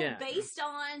happened again. Well, based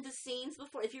on the scenes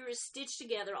before, if you were to stitch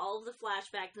together all of the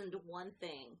flashbacks into one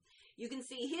thing, you can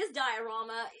see his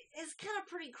diorama is kind of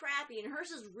pretty crappy, and hers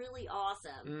is really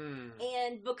awesome.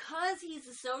 And because he's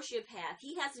a sociopath,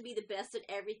 he has to be the best at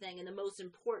everything and the most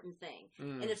important thing.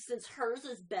 And since hers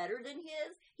is better than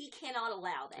his, he cannot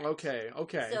allow that.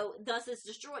 Okay. So thus it's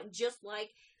destroyed. Just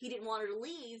like he didn't want her to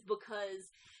leave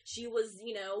because she was,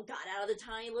 got out of the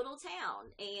tiny little town,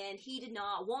 and he did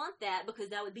not want that because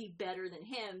that would be better than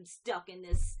him stuck in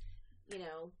this,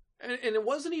 And it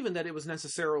wasn't even that it was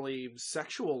necessarily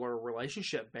sexual or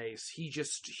relationship based. He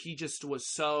just was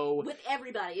so with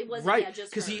everybody. It wasn't right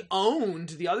just because her. he owned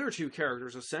the other two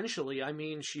characters essentially. I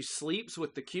mean, she sleeps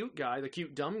with the cute guy, the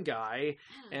cute dumb guy,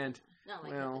 and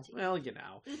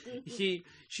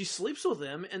she sleeps with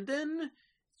him, and then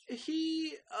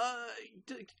he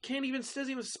can't even doesn't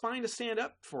even spine to stand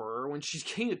up for her when she's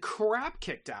getting the crap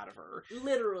kicked out of her.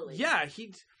 Literally. Yeah,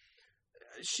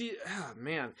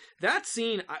 man, that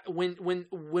scene, when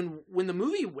the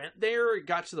movie went there, it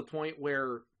got to the point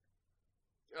where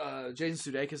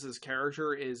Jason Sudeikis'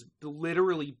 character is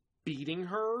literally beating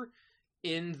her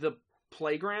in the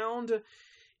playground.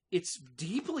 It's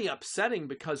deeply upsetting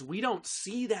because we don't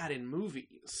see that in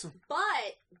movies.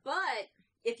 But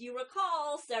if you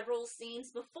recall, several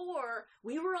scenes before,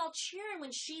 we were all cheering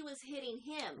when she was hitting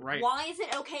him. Right. Why is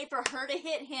it okay for her to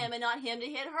hit him and not him to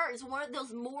hit her? It's one of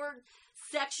those more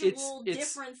sexual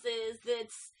differences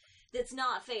that's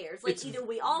not fair. It's like either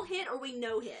we all hit or we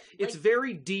no hit. It's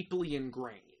very deeply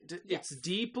ingrained. Yes. It's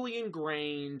deeply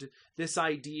ingrained, this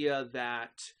idea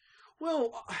that,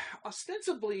 well,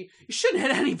 ostensibly, you shouldn't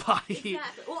hit anybody.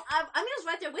 Exactly. Well, I was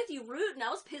right there with you, rude, and I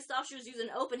was pissed off she was using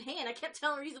an open hand. I kept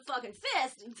telling her to use a fucking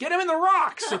fist. Get him in the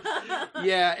rocks!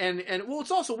 Yeah, and well,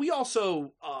 we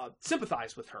also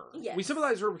sympathize with her. Yes. We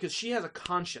sympathize with her because she has a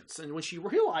conscience, and when she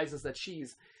realizes that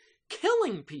she's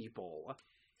killing people,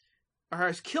 or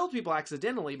has killed people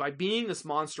accidentally by being this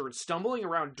monster and stumbling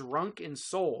around drunk in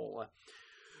soul,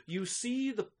 you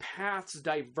see the paths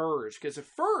diverge, because at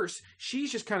first, she's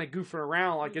just kind of goofing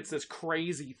around like it's this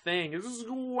crazy thing. It's this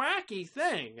wacky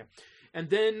thing. And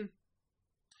then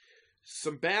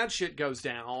some bad shit goes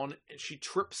down, and she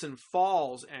trips and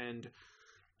falls and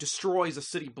destroys a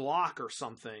city block or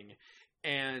something,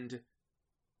 and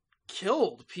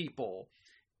killed people.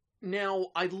 Now,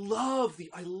 I love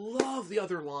the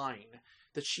other line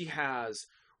that she has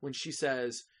when she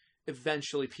says,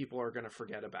 eventually people are going to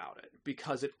forget about it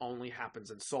because it only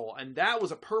happens in Seoul. And that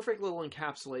was a perfect little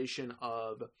encapsulation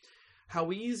of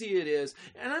how easy it is.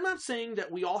 And I'm not saying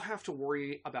that we all have to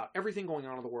worry about everything going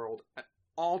on in the world at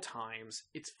all times.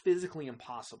 It's physically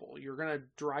impossible. You're going to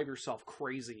drive yourself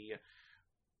crazy.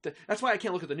 That's why I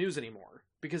can't look at the news anymore,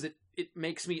 because it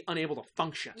makes me unable to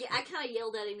function. Yeah, I kind of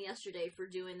yelled at him yesterday for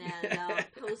doing that about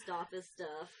post office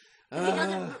stuff.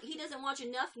 He doesn't watch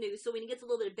enough news, so when he gets a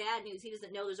little bit of bad news, he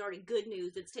doesn't know there's already good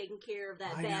news that's taking care of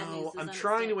that bad news. I'm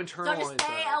trying to internalize so just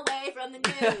stay away from the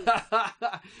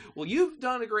news. Well, you've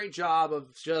done a great job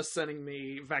of just sending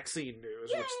me vaccine news,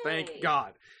 Yay! which thank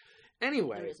God.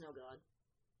 Anyway. There is no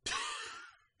God.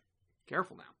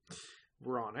 Careful now.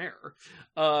 We're on air.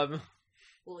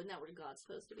 Well, isn't that where God's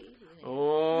supposed to be?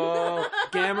 Oh,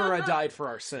 Gamera died for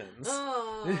our sins.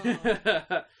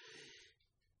 Oh.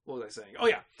 What was I saying? Oh,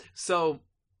 yeah. So,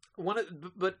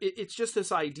 it's just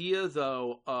this idea,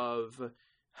 though, of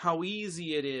how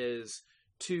easy it is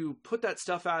to put that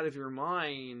stuff out of your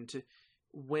mind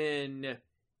when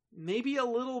maybe a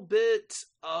little bit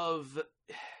of...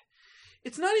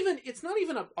 it's not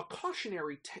even a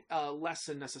cautionary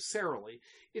lesson necessarily.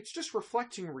 It's just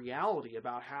reflecting reality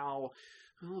about how,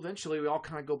 well, eventually we all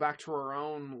kind of go back to our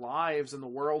own lives and the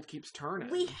world keeps turning.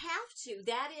 We have to.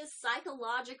 That is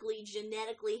psychologically,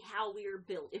 genetically how we are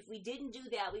built. If we didn't do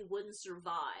that, we wouldn't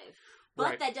survive. But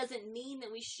Right. that doesn't mean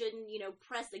that we shouldn't,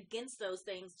 press against those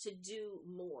things to do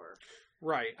more.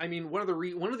 Right. I mean, one of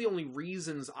the only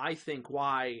reasons I think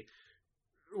why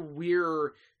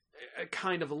we're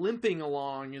kind of limping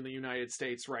along in the United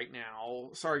States right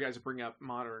now. Sorry, guys, to bring up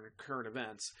modern current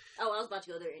events. Oh, I was about to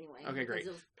go there anyway. Okay, great. Because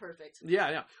it was perfect.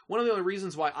 Yeah. One of the only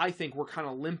reasons why I think we're kind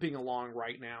of limping along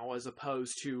right now as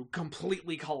opposed to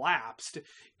completely collapsed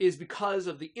is because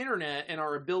of the internet and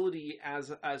our ability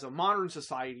as a modern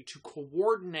society to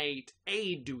coordinate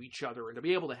aid to each other and to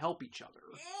be able to help each other.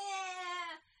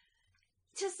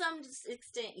 To some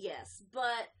extent, yes.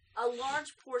 But a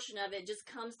large portion of it just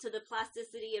comes to the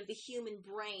plasticity of the human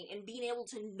brain and being able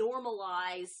to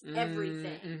normalize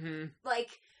everything. Mm-hmm.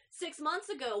 Like 6 months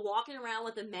ago, walking around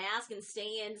with a mask and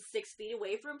staying 6 feet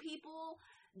away from people,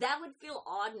 that would feel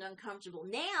odd and uncomfortable.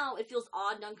 Now it feels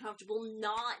odd and uncomfortable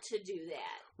not to do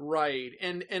that. Right.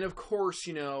 And of course,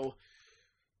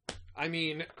 I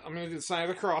mean, I'm going to do the sign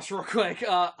of the cross real quick.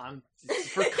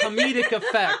 For comedic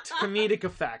effect.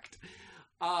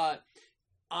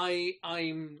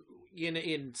 I'm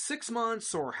in 6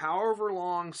 months or however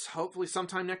long, hopefully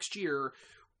sometime next year,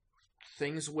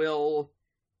 things will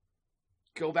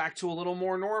go back to a little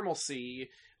more normalcy.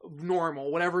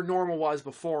 Normal, whatever normal was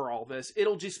before all this.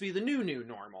 It'll just be the new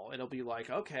normal. It'll be like,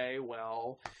 okay,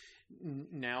 well,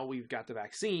 now we've got the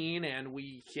vaccine and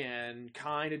we can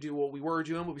kind of do what we were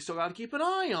doing, but we still got to keep an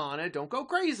eye on it. Don't go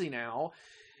crazy now.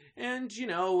 And,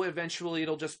 eventually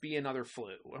it'll just be another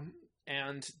flu.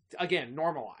 And, again,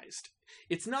 normalized.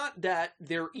 It's not that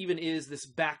there even is this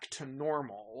back to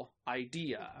normal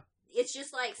idea. It's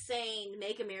just like saying,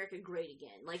 make America great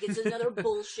again. Like, it's another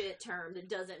bullshit term that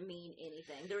doesn't mean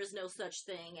anything. There is no such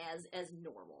thing as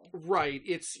normal. Right.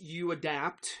 It's you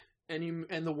adapt and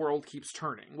the world keeps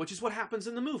turning, which is what happens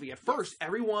in the movie. At first,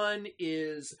 everyone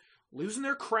is losing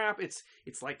their crap. It's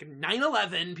like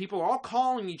 9/11. People are all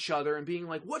calling each other and being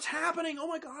like, what's happening? Oh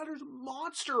my God, there's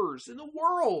monsters in the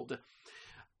world.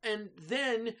 And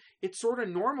then it sort of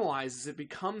normalizes. It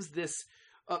becomes this...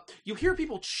 you hear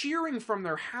people cheering from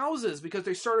their houses because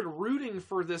they started rooting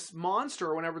for this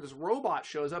monster whenever this robot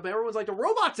shows up. Everyone's like, the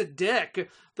robot's a dick.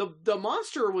 The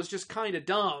monster was just kind of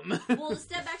dumb. Well, to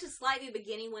step back to slightly the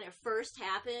beginning when it first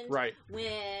happened, right? When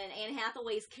Anne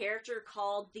Hathaway's character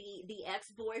called the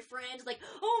ex-boyfriend, like,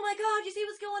 oh my God, you see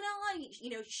what's going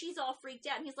on? She's all freaked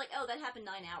out. And he's like, oh, that happened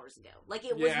 9 hours ago. Like,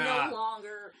 it was no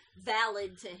longer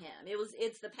valid to him.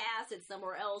 It's the past. It's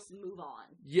somewhere else. Move on.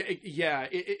 Yeah.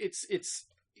 It's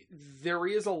there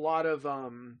is a lot of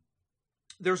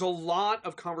there's a lot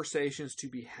of conversations to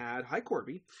be had. Hi,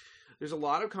 Corby. There's a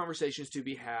lot of conversations to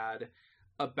be had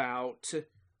about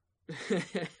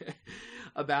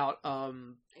about I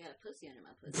got a pussy under my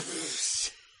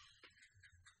pussy.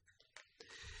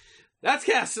 That's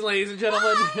casting, ladies and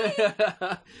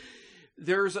gentlemen.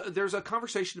 There's a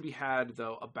conversation to be had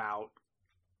though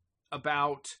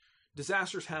about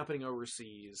disasters happening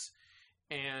overseas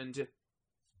and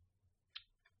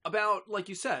about, like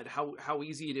you said, how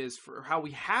easy it is for how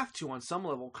we have to, on some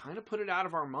level, kind of put it out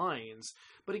of our minds.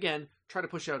 But again, try to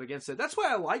push out against it. That's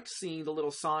why I liked seeing the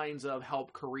little signs of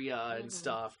Help Korea and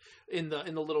stuff in the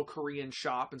little Korean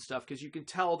shop and stuff, because you can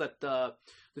tell that the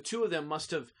two of them must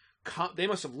have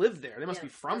lived there. They must be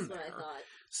from there. That's what I thought.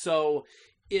 So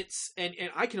it's and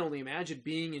I can only imagine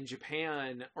being in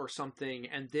Japan or something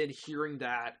and then hearing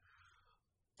that,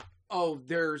 oh,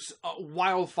 there's a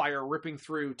wildfire ripping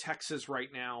through Texas right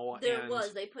now. They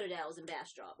put it out. It was in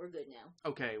Bastrop. We're good now.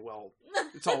 Okay, well,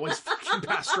 it's always fucking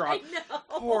Bastrop. I know.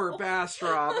 Poor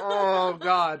Bastrop. Oh,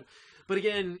 God. But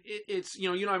again, it's,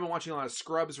 I've been watching a lot of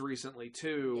Scrubs recently,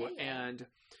 too, yeah. And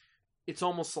it's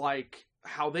almost like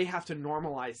how they have to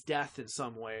normalize death in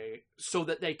some way so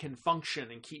that they can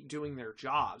function and keep doing their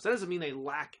jobs. That doesn't mean they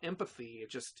lack empathy.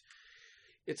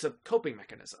 It's a coping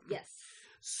mechanism. Yes.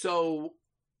 So...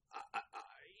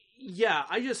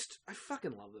 I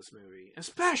fucking love this movie,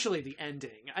 especially the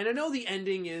ending. And I know the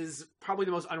ending is probably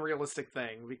the most unrealistic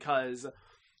thing because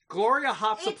Gloria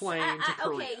hops a plane to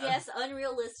Korea. Okay, yes,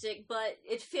 unrealistic, but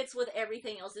it fits with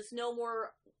everything else. It's no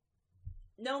more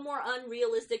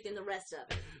unrealistic than the rest of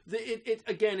it.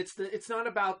 It's not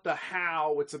about the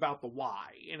how, it's about the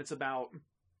why, and it's about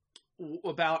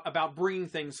bringing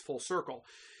things full circle.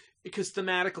 Because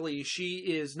thematically, she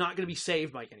is not going to be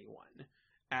saved by anyone.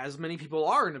 As many people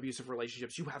are in abusive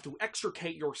relationships, you have to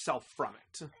extricate yourself from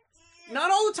it.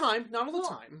 Not all the time. Not all the Well,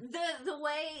 time.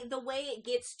 The way it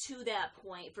gets to that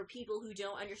point for people who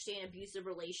don't understand abusive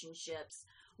relationships,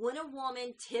 when a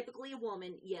woman, typically a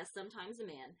woman, yes, sometimes a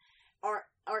man, are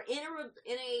in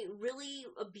a really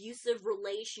abusive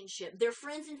relationship, their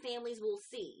friends and families will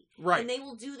see, Right. and they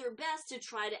will do their best to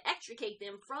try to extricate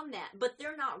them from that, but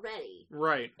they're not ready.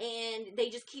 Right. And they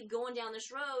just keep going down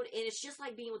this road, and it's just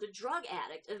like being with a drug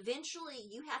addict. Eventually,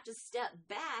 you have to step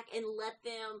back and let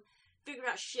them figure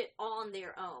out shit on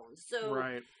their own. So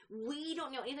Right. we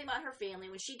don't know anything about her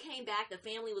family. When she came back, the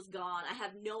family was gone. I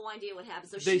have no idea what happened.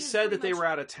 So They she's said that pretty they much- were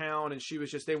out of town, and she was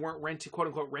just, they weren't renting, quote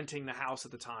unquote, renting the house at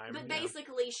the time. But you know.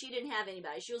 basically, she didn't have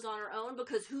anybody. She was on her own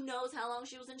because who knows how long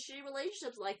she was in shitty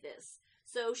relationships like this.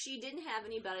 So she didn't have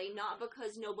anybody, not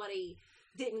because nobody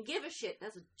didn't give a shit.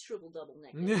 That's a triple double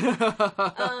negative.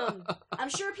 I'm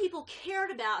sure people cared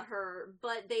about her,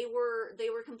 but they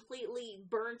were completely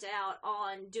burnt out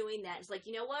on doing that. It's like,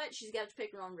 you know what? She's got to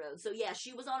pick her own road. So yeah,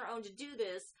 she was on her own to do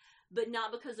this, but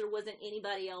not because there wasn't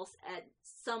anybody else at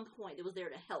some point that was there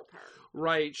to help her.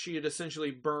 Right, she had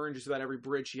essentially burned just about every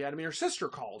bridge she had. I mean, her sister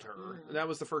called her. Mhm. That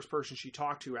was the first person she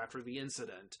talked to after the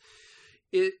incident.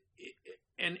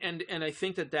 And I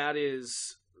think that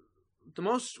is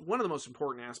one of the most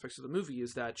important aspects of the movie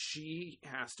is that she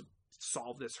has to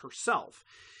solve this herself.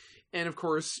 And of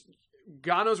course,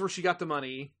 God knows where she got the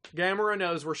money. Gamera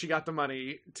knows where she got the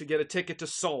money to get a ticket to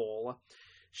Seoul.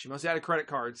 She must have had a credit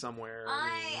card somewhere.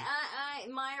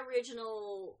 My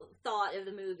original thought of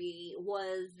the movie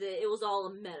was that it was all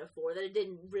a metaphor, that it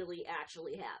didn't really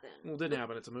actually happen. Well, it didn't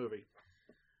happen. It's a movie.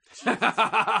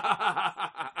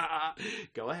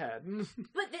 Go ahead.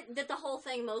 But that the whole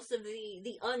thing, most of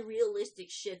the unrealistic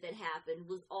shit that happened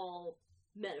was all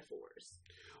metaphors.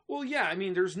 Well, yeah, I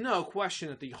mean, there's no question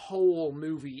that the whole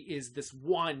movie is this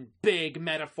one big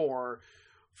metaphor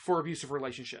for abusive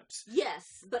relationships.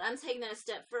 Yes, but I'm taking that a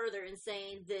step further and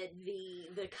saying that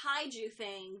the kaiju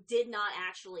thing did not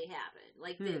actually happen.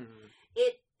 Like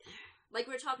like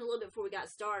we were talking a little bit before we got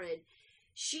started.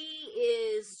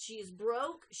 She's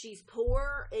broke, she's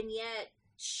poor, and yet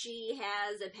she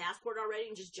has a passport already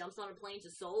and just jumps on a plane to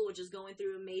Seoul, which is going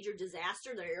through a major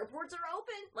disaster. Their airports are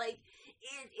open. Like,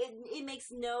 it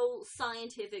makes no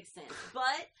scientific sense.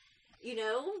 But, you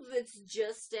know, it's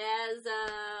just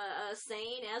as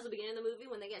sane as the beginning of the movie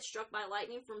when they get struck by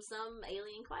lightning from some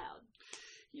alien cloud.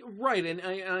 Right, and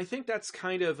I think that's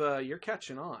kind of, you're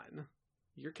catching on.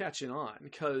 You're catching on,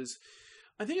 because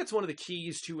I think it's one of the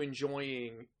keys to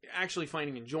actually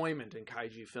finding enjoyment in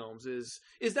kaiju films is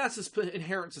that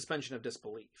inherent suspension of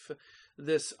disbelief.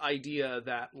 This idea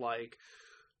that, like,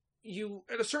 you,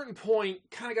 at a certain point,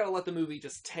 kind of got to let the movie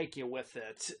just take you with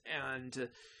it and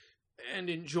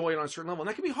enjoy it on a certain level. And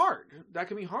that can be hard. That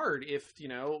can be hard if, you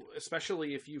know,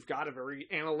 especially if you've got a very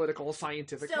analytical,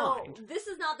 scientific mind. So, this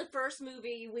is not the first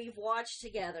movie we've watched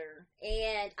together,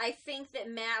 and I think that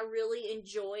Matt really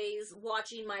enjoys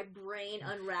watching my brain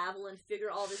unravel and figure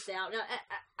all this out. Now,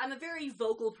 I'm a very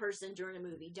vocal person during a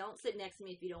movie. Don't sit next to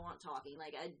me if you don't want talking.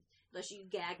 Like, unless you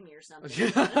gag me or something.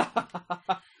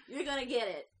 You're gonna get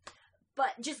it.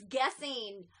 But just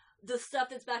guessing the stuff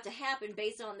that's about to happen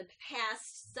based on the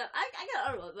past stuff. I got,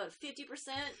 I don't know, about 50%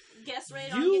 guess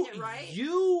rate on getting it right.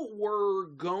 You were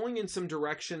going in some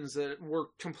directions that were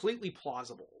completely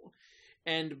plausible.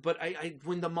 But I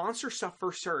when the monster stuff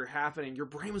first started happening, your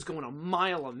brain was going a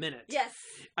mile a minute. Yes.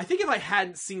 I think if I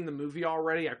hadn't seen the movie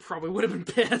already, I probably would have been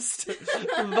pissed.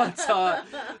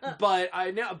 but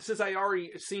I now, since I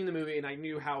already seen the movie and I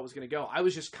knew how it was going to go, I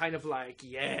was just kind of like,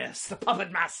 yes, the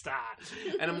puppet master.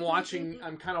 And I'm watching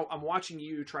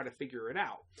you try to figure it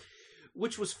out,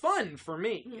 which was fun for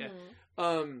me.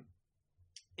 Mm-hmm.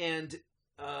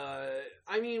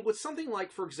 I mean, with something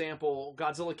like, for example,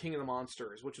 Godzilla King of the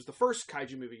Monsters, which was the first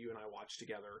kaiju movie you and I watched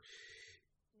together,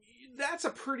 that's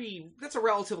a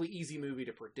relatively easy movie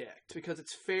to predict because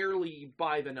it's fairly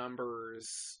by the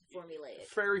numbers.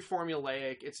 Formulaic. Very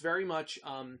formulaic. It's very much,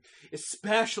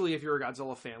 especially if you're a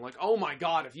Godzilla fan, like, oh my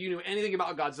god, if you knew anything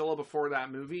about Godzilla before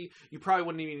that movie, you probably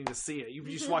wouldn't even need to see it. You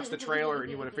just watched the trailer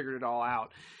and you would have figured it all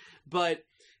out. But,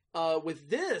 with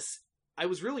this, I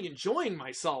was really enjoying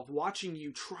myself watching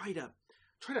you try to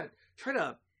pick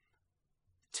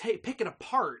it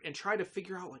apart and try to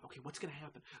figure out, like, okay, what's going to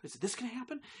happen? Is this going to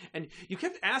happen? And you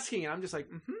kept asking, and I'm just like,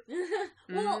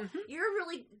 Well, you're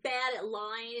really bad at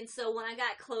lying, and so when I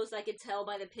got close, I could tell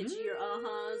by the pitch of your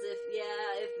uh-huhs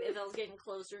if I was getting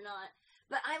close or not.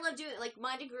 But I love doing it. Like,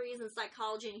 my degree is in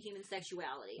psychology and human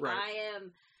sexuality. Right.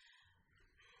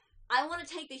 I want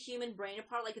to take the human brain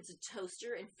apart like it's a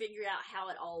toaster and figure out how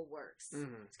it all works.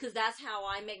 Because that's how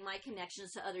I make my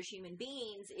connections to other human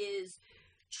beings is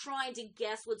trying to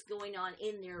guess what's going on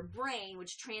in their brain,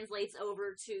 which translates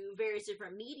over to various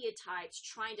different media types,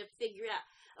 trying to figure out,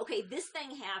 okay, this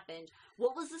thing happened.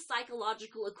 What was the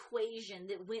psychological equation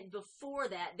that went before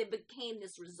that became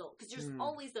this result? Because there's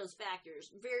always those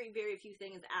factors. Very, very few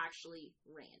things actually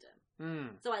random.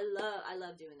 So I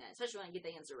love doing that, especially when I get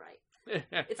the answer right.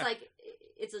 It's like,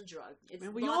 it's a drug. It's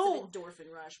lots of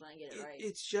endorphin rush when I get it right.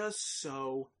 It's just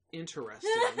so interesting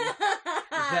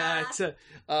that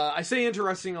I say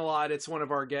interesting a lot. It's one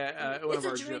of our it's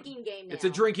a drinking game now. It's a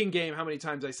drinking game. How many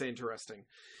times I say interesting?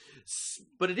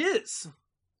 But it is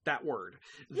that word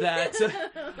that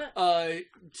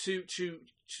to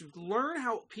learn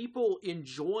how people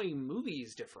enjoy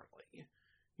movies differently,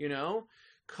 you know,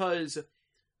 because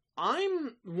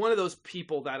I'm one of those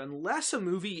people that unless a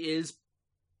movie is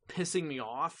pissing me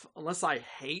off, unless I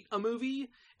hate a movie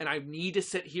and I need to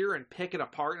sit here and pick it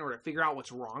apart in order to figure out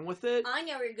what's wrong with it. I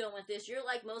know where you're going with this. You're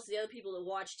like most of the other people that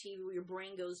watch TV where your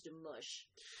brain goes to mush.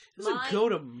 It doesn't go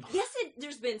to mush. Yes,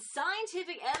 there's been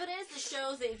scientific evidence that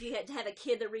shows that if you had to have a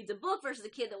kid that reads a book versus a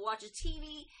kid that watches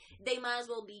TV, they might as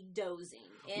well be dozing.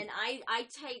 And I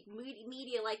take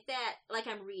media like that, like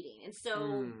I'm reading. And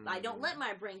so I don't let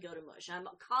my brain go to mush. I'm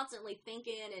constantly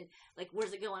thinking and like,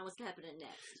 where's it going? What's happening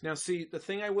next? Now, see, the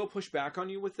thing I will push back on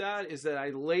you with that is that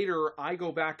I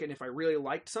go back and if I really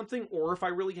liked something or if I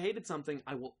really hated something,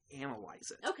 I will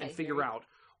analyze it and figure out,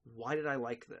 why did I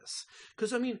like this?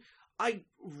 Because, I mean, I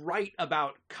write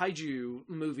about kaiju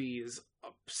movies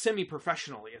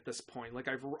semi-professionally at this point. Like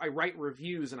I write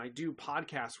reviews and I do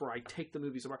podcasts where I take the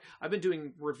movies apart. I've been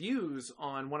doing reviews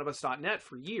on oneofus.net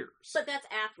for years. But that's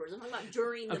afterwards. I'm talking about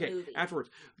during the movie.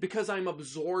 Afterwards, because I'm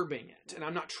absorbing it and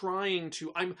I'm not trying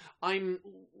to. I'm.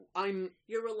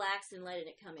 You're relaxed and letting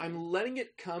it come in. I'm letting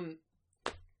it come.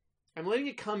 I'm letting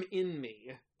it come in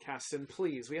me, Kasten.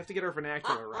 Please, we have to get our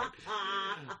vernacular right.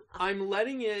 I'm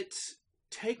letting it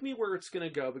take me where it's going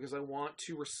to go because I want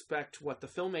to respect what the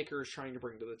filmmaker is trying to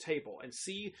bring to the table and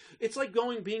see. It's like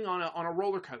being on a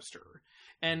roller coaster,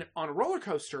 and on a roller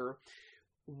coaster,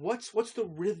 what's the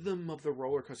rhythm of the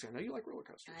roller coaster? I know you like roller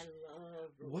coasters. I love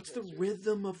roller What's coasters. the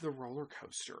rhythm of the roller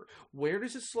coaster? Where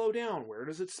does it slow down? Where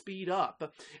does it speed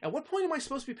up? At what point am I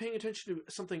supposed to be paying attention to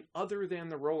something other than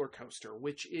the roller coaster,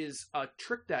 which is a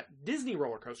trick that Disney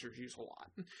roller coasters use a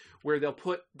lot, where they'll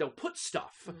put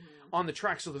stuff on the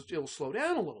track so that it'll slow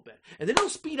down a little bit, and then it'll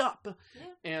speed up.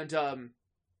 Yeah. And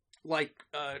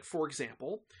for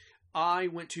example, I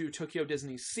went to Tokyo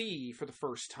Disney Sea for the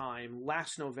first time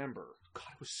last November. God,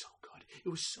 it was so good. It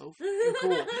was so freaking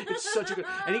cool. It's such a good...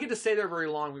 I didn't get to stay there very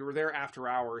long. We were there after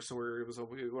hours, so it was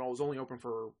only open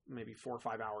for maybe 4 or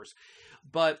 5 hours.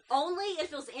 But... Only? It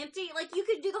feels empty? Like, you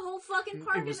could do the whole fucking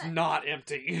park? It was not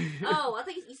empty. Oh, I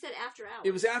think you said after hours.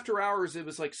 It was after hours. It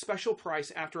was like special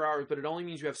price after hours, but it only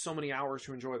means you have so many hours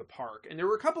to enjoy the park. And there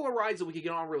were a couple of rides that we could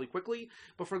get on really quickly,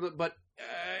 but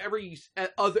every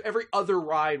other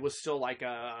ride was still like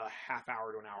a half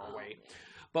hour to an hour wait. Man.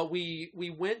 But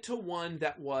we went to one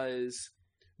that was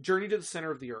Journey to the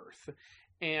Center of the Earth,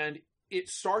 and it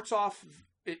starts off.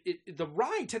 The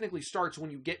ride technically starts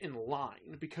when you get in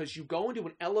line because you go into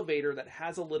an elevator that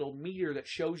has a little meter that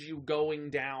shows you going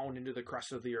down into the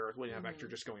crust of the Earth when in fact you're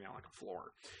just going down like a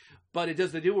floor. But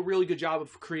they do a really good job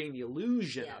of creating the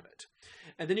illusion of it.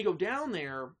 And then you go down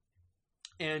there,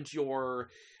 and you're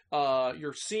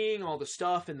seeing all the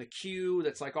stuff in the queue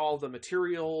that's like all the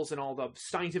materials and all the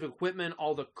scientific equipment,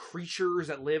 all the creatures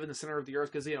that live in the center of the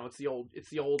Earth, because it's the old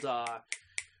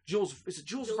Jules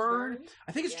Verne?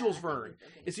 I think it's Jules Verne.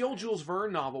 It's the old Jules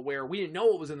Verne novel where we didn't know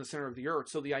what was in the center of the Earth.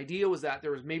 So the idea was that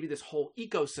there was maybe this whole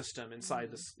ecosystem inside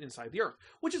the Earth,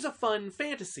 which is a fun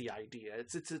fantasy idea.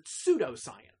 It's a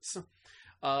pseudoscience.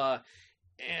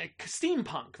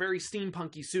 Steampunk, very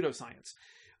steampunky pseudoscience.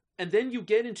 And then you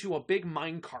get into a big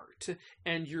minecart,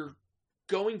 and you're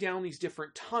going down these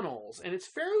different tunnels, and it's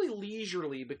fairly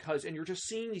leisurely and you're just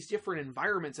seeing these different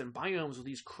environments and biomes with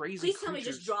these crazy Please tell me it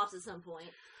just drops at some point.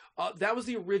 That was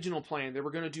the original plan. They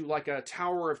were going to do like a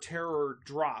Tower of Terror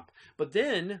drop, but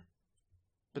then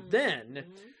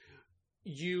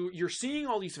you're seeing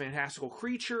all these fantastical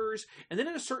creatures, and then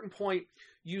at a certain point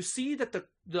you see that the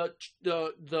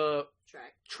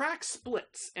track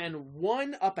splits, and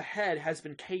one up ahead has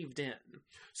been caved in.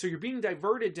 So you're being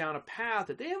diverted down a path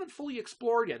that they haven't fully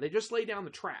explored yet. They just lay down the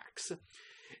tracks.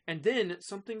 And then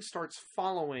something starts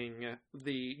following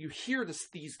you hear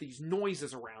these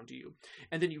noises around you.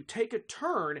 And then you take a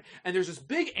turn, and there's this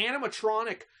big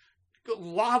animatronic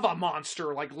lava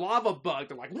monster, like lava bug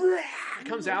that like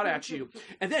comes out at you,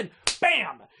 and then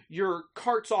bam, your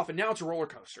cart's off, and now it's a roller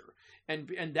coaster, and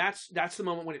that's the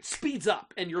moment when it speeds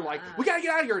up, and you're like, we gotta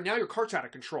get out of here, and now your cart's out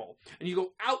of control, and you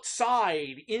go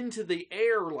outside into the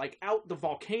air, like out the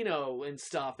volcano and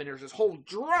stuff, and there's this whole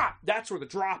drop. That's where the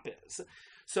drop is.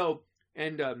 So,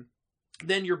 and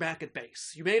then you're back at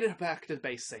base. You made it back to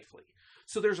base safely.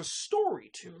 So there's a story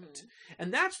to it,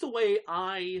 and that's the way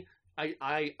I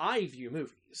view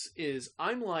movies. Is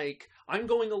I'm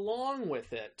going along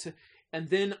with it, and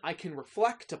then I can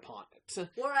reflect upon it.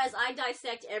 Whereas I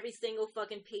dissect every single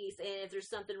fucking piece, and if there's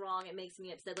something wrong, it makes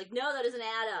me upset. Like, no, that doesn't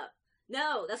add up.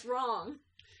 No, that's wrong.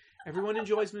 Everyone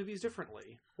enjoys movies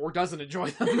differently, or doesn't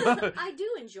enjoy them. I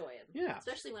do enjoy them. Yeah.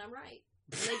 Especially when I'm right.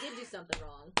 When they did do something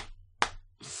wrong.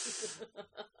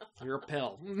 You're a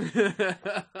pill.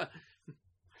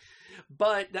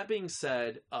 But that being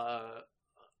said, I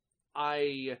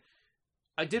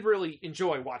did really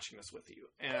enjoy watching this with you,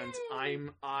 and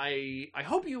I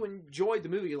hope you enjoyed the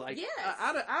movie. Like, yes.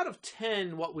 Out of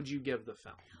 10, what would you give the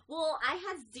film? Well, I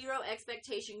had zero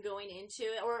expectation going into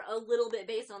it, or a little bit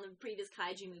based on the previous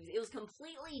kaiju movies. It was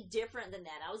completely different than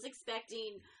that. I was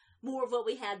expecting more of what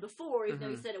we had before, even though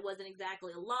you said it wasn't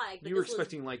exactly alike. But you were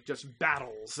expecting like just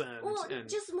battles and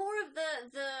just more of the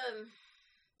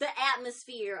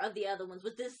atmosphere of the other ones.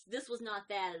 But this was not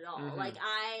that at all. Like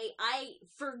I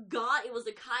forgot it was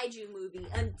a kaiju movie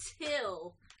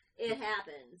until it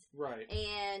happened. Right.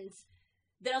 And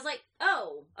then I was like,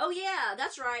 oh yeah,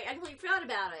 that's right. I completely forgot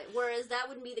about it. Whereas that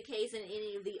wouldn't be the case in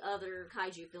any of the other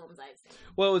kaiju films I've seen.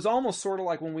 Well, it was almost sort of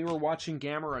like when we were watching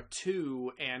Gamera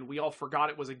 2, and we all forgot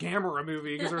it was a Gamera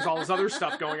movie because there's all this other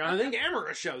stuff going on, and then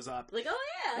Gamera shows up. Like, oh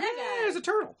yeah, that guy. There's a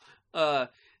turtle.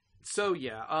 So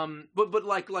yeah, but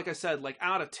like I said, like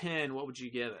out of 10, what would you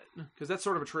give it? Because that's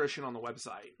sort of a tradition on the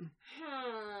website.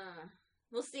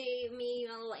 We'll see, me,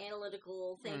 a little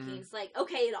analytical thinking. It's like,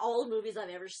 okay, in all the movies I've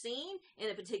ever seen, in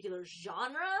a particular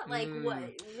genre, like,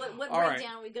 what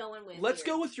breakdown are we going with? Let's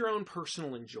go with your own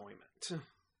personal enjoyment.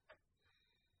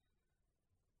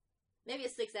 Maybe a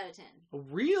 6 out of 10.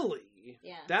 Really?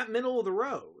 Yeah. That middle of the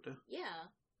road? Yeah.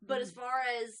 But as far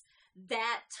as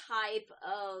that type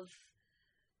of...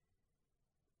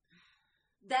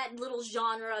 that little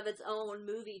genre of its own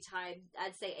movie type,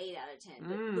 I'd say 8 out of 10.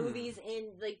 But movies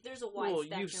in, like, there's a wide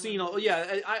spectrum. You've seen all...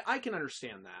 Yeah, I can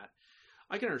understand that.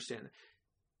 I can understand that.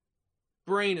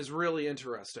 Brain is really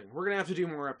interesting. We're going to have to do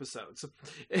more episodes.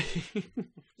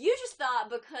 You just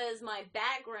thought because my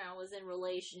background was in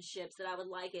relationships that I would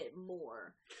like it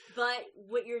more. But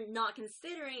what you're not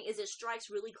considering is it strikes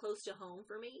really close to home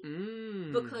for me.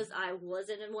 Because I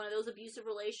wasn't in one of those abusive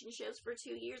relationships for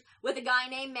 2 years with a guy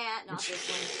named Matt, not this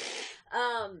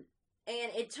one.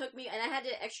 And it took me, and I had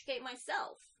to extricate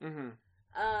myself.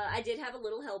 I did have a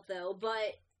little help though,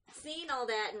 but seeing all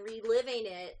that and reliving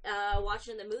it,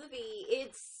 watching the movie,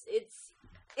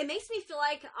 it makes me feel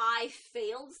like I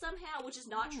failed somehow, which is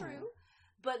not true.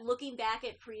 But looking back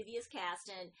at previous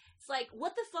casting, it's like,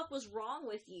 what the fuck was wrong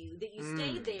with you that you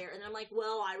stayed there? And I'm like,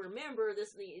 well, I remember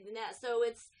this and that. So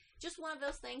it's just one of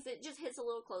those things that just hits a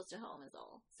little close to home is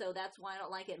all. So that's why I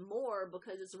don't like it more,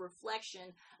 because it's a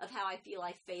reflection of how I feel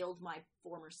I failed my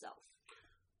former self.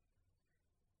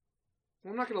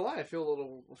 Well, I'm not gonna lie. I feel a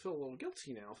little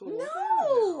guilty now. No.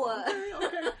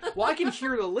 Okay. Well, I can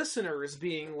hear the listeners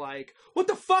being like, "What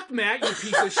the fuck, Matt? You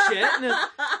piece of shit."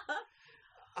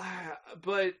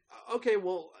 But okay,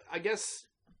 well, I guess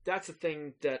that's a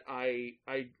thing that I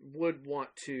would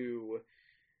want to.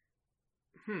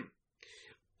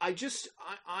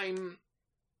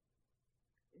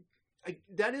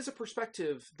 That is a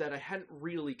perspective that I hadn't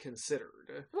really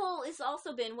considered. Well, it's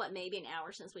also been, maybe an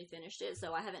hour since we finished it,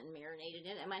 so I haven't marinated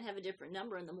in it. I might have a different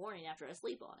number in the morning after I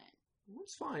sleep on it. Well,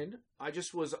 it's fine.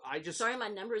 Sorry, my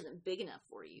number isn't big enough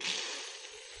for you.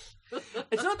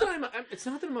 It's not that I'm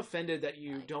offended that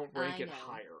you don't rank it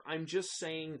higher. I'm just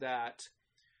saying that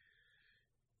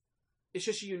it's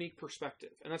just a unique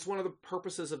perspective. And that's one of the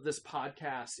purposes of this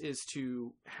podcast, is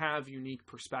to have unique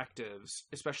perspectives,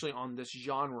 especially on this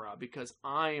genre, because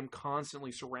I am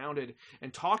constantly surrounded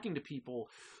and talking to people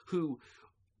who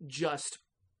just,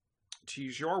 to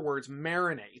use your words,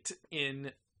 marinate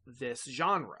in this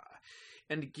genre.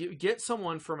 And to get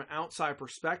someone from an outside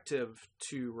perspective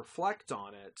to reflect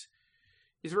on it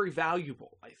is very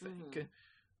valuable, I think.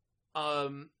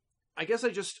 I guess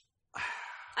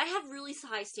I have really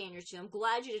high standards too. I'm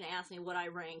glad you didn't ask me what I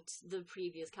ranked the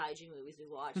previous kaiju movies we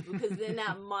watched, because then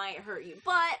that might hurt you.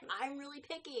 But I'm really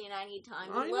picky and I need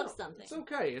time to love something. It's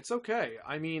okay.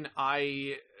 I mean,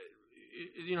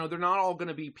 they're not all going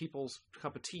to be people's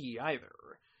cup of tea either.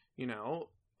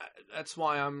 that's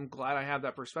why I'm glad I have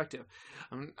that perspective.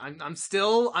 I'm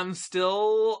still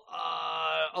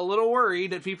a little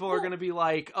worried that people are going to be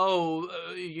like, oh,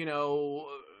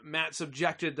 Matt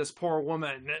subjected this poor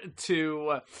woman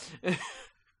to.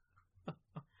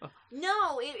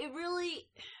 No, it really.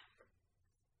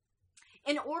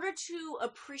 In order to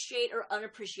appreciate or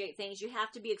unappreciate things, you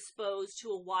have to be exposed to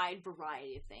a wide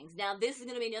variety of things. Now, this is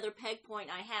going to be another peg point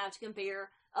I have to compare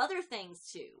other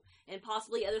things to. And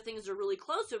possibly other things are really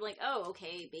close to, like, oh,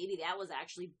 okay, maybe that was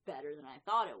actually better than I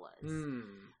thought it was.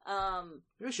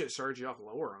 Maybe I should have started you off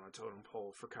lower on a totem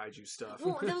pole for kaiju stuff.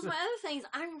 Well, that was my other things.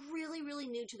 I'm really, really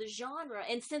new to the genre.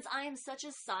 And since I am such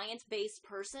a science-based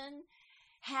person,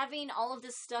 having all of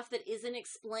this stuff that isn't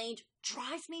explained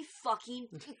drives me fucking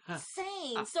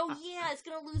insane. So yeah, it's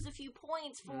gonna lose a few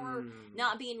points for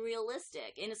not being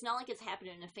realistic. And it's not like it's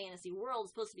happening in a fantasy world.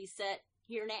 It's supposed to be set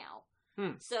here now.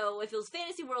 So if it was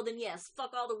fantasy world, then yes,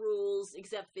 fuck all the rules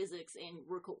except physics and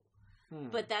we're cool.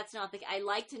 But that's not I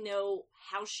like to know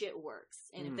how shit works.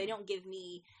 And if they don't give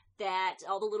me that,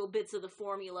 all the little bits of the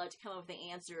formula to come up with the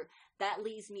answer, that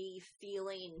leaves me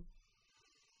feeling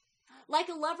like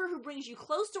a lover who brings you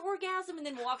close to orgasm and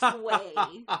then walks away.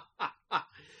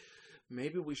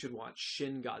 Maybe we should watch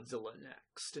Shin Godzilla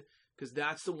next. Because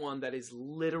that's the one that is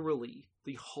literally,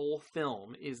 the whole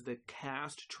film is the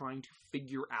cast trying to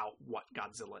figure out what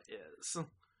Godzilla is.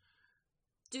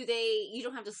 You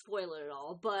don't have to spoil it at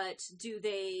all, but do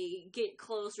they get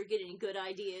close or get any good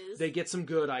ideas? They get some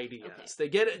good ideas. Okay. They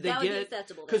get it. That would be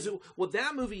acceptable. Because what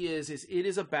that movie is it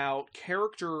is about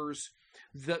characters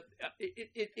that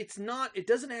it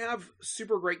doesn't have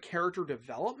super great character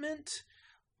development,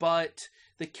 but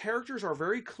the characters are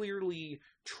very clearly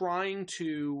trying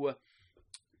to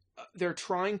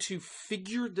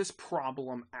figure this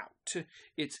problem out.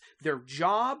 It's their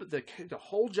job. The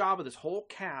whole job of this whole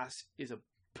cast is a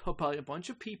bunch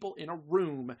of people in a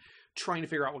room trying to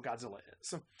figure out what Godzilla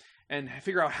is and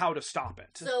figure out how to stop it.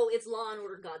 So it's Law and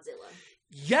Order Godzilla.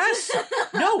 Yes.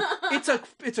 No,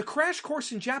 it's a crash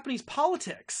course in Japanese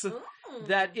politics. Oh.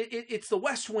 That it's the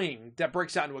West Wing that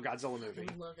breaks out into a Godzilla movie.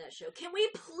 I love that show. Can we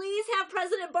please have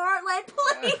President Bartlett?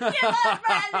 Please give us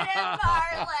President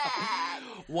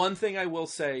Bartlett! One thing I will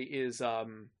say is,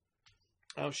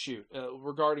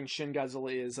 regarding Shin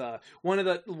Godzilla is one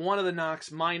of the knocks,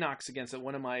 my knocks against it.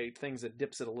 One of my things that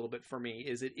dips it a little bit for me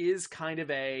is it is kind of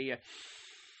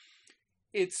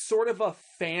it's sort of a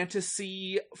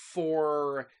fantasy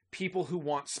for people who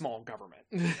want small government.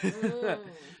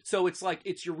 So it's like,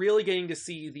 you're really getting to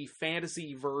see the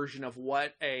fantasy version of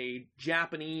what a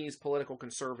Japanese political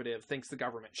conservative thinks the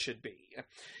government should be,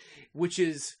 which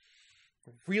is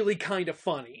really kind of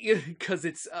funny because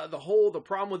it's the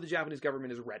problem with the Japanese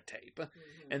government is red tape.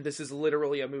 And this is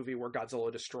literally a movie where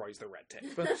Godzilla destroys the red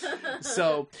tape.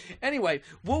 So anyway,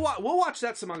 we'll watch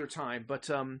that some other time, but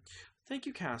thank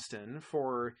you, Kasten,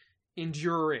 for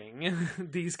enduring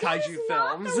these kaiju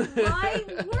films. Not the right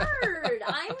word.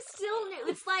 I'm still new.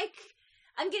 It's like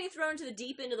I'm getting thrown into the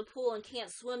deep end of the pool and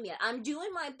can't swim yet. I'm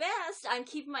doing my best. I'm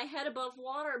keeping my head above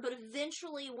water, but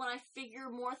eventually when I figure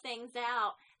more things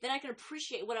out, then I can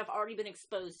appreciate what I've already been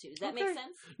exposed to. Does that make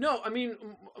sense? No, I mean,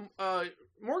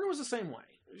 Morgan was the same way.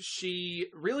 She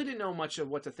really didn't know much of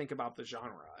what to think about the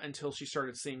genre until she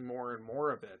started seeing more and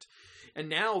more of it. And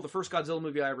now, the first Godzilla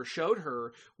movie I ever showed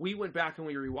her, we went back and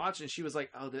we rewatched it, and she was like,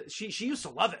 oh, she used to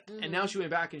love it. And now she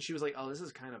went back and she was like, oh, this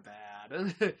is kind of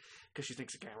bad. Because she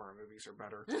thinks the camera movies are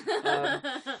better.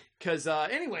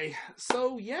 Anyway,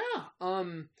 so yeah.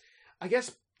 I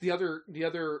guess the other,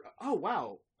 oh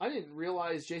wow, I didn't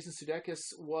realize Jason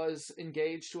Sudeikis was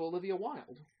engaged to Olivia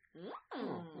Wilde.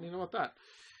 Oh, I didn't know about that.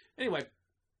 Anyway,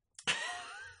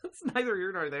 it's neither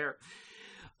here nor there.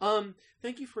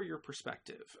 Thank you for your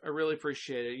perspective. I really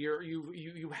appreciate it.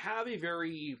 You have a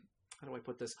very, how do I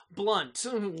put this, blunt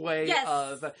way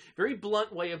very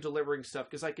blunt way of delivering stuff,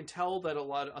 because I can tell that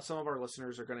some of our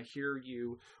listeners are going to hear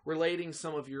you relating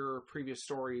some of your previous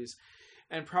stories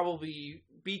and probably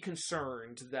be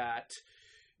concerned that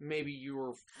maybe you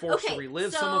were forced to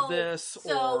relive some of this.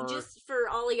 So just for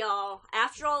all of y'all,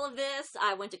 after all of this,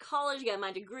 I went to college, got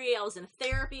my degree, I was in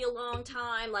therapy a long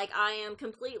time. Like, I am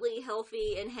completely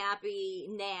healthy and happy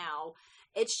now.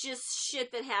 It's just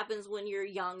shit that happens when you're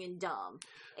young and dumb.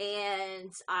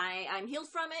 And I'm healed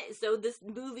from it. So this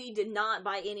movie did not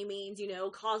by any means,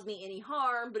 cause me any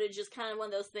harm, but it's just kind of one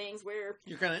of those things where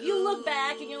you look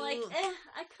back and you're like,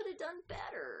 I could have done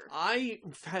better. I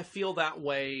feel that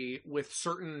way with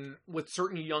certain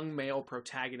young male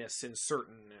protagonists in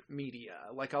certain media.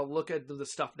 Like, I'll look at the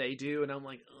stuff they do and I'm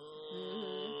like,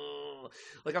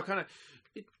 like, I'll kind of...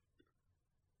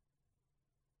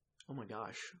 Oh my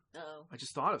gosh. Uh-oh. I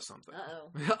just thought of something.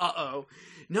 Uh-oh. Uh-oh.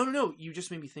 No. You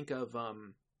just made me think of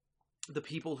the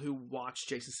people who watch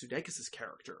Jason Sudeikis'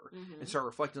 character and start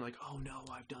reflecting like, oh no,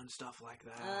 I've done stuff like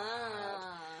that.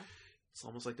 It's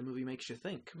almost like the movie makes you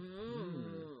think.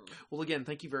 Well, again,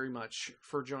 thank you very much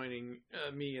for joining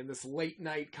me in this late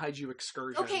night kaiju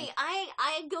excursion. Okay,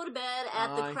 I go to bed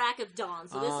at the crack of dawn,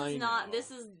 so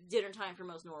this is dinner time for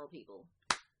most normal people.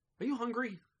 Are you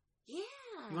hungry? Yeah.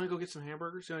 You want to go get some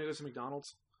hamburgers? You want to go to some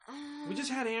McDonald's? We just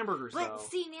had hamburgers, but though.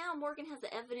 see, now Morgan has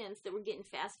the evidence that we're getting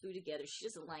fast food together. She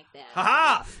doesn't like that.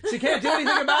 Ha-ha! She can't do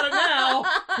anything about it now!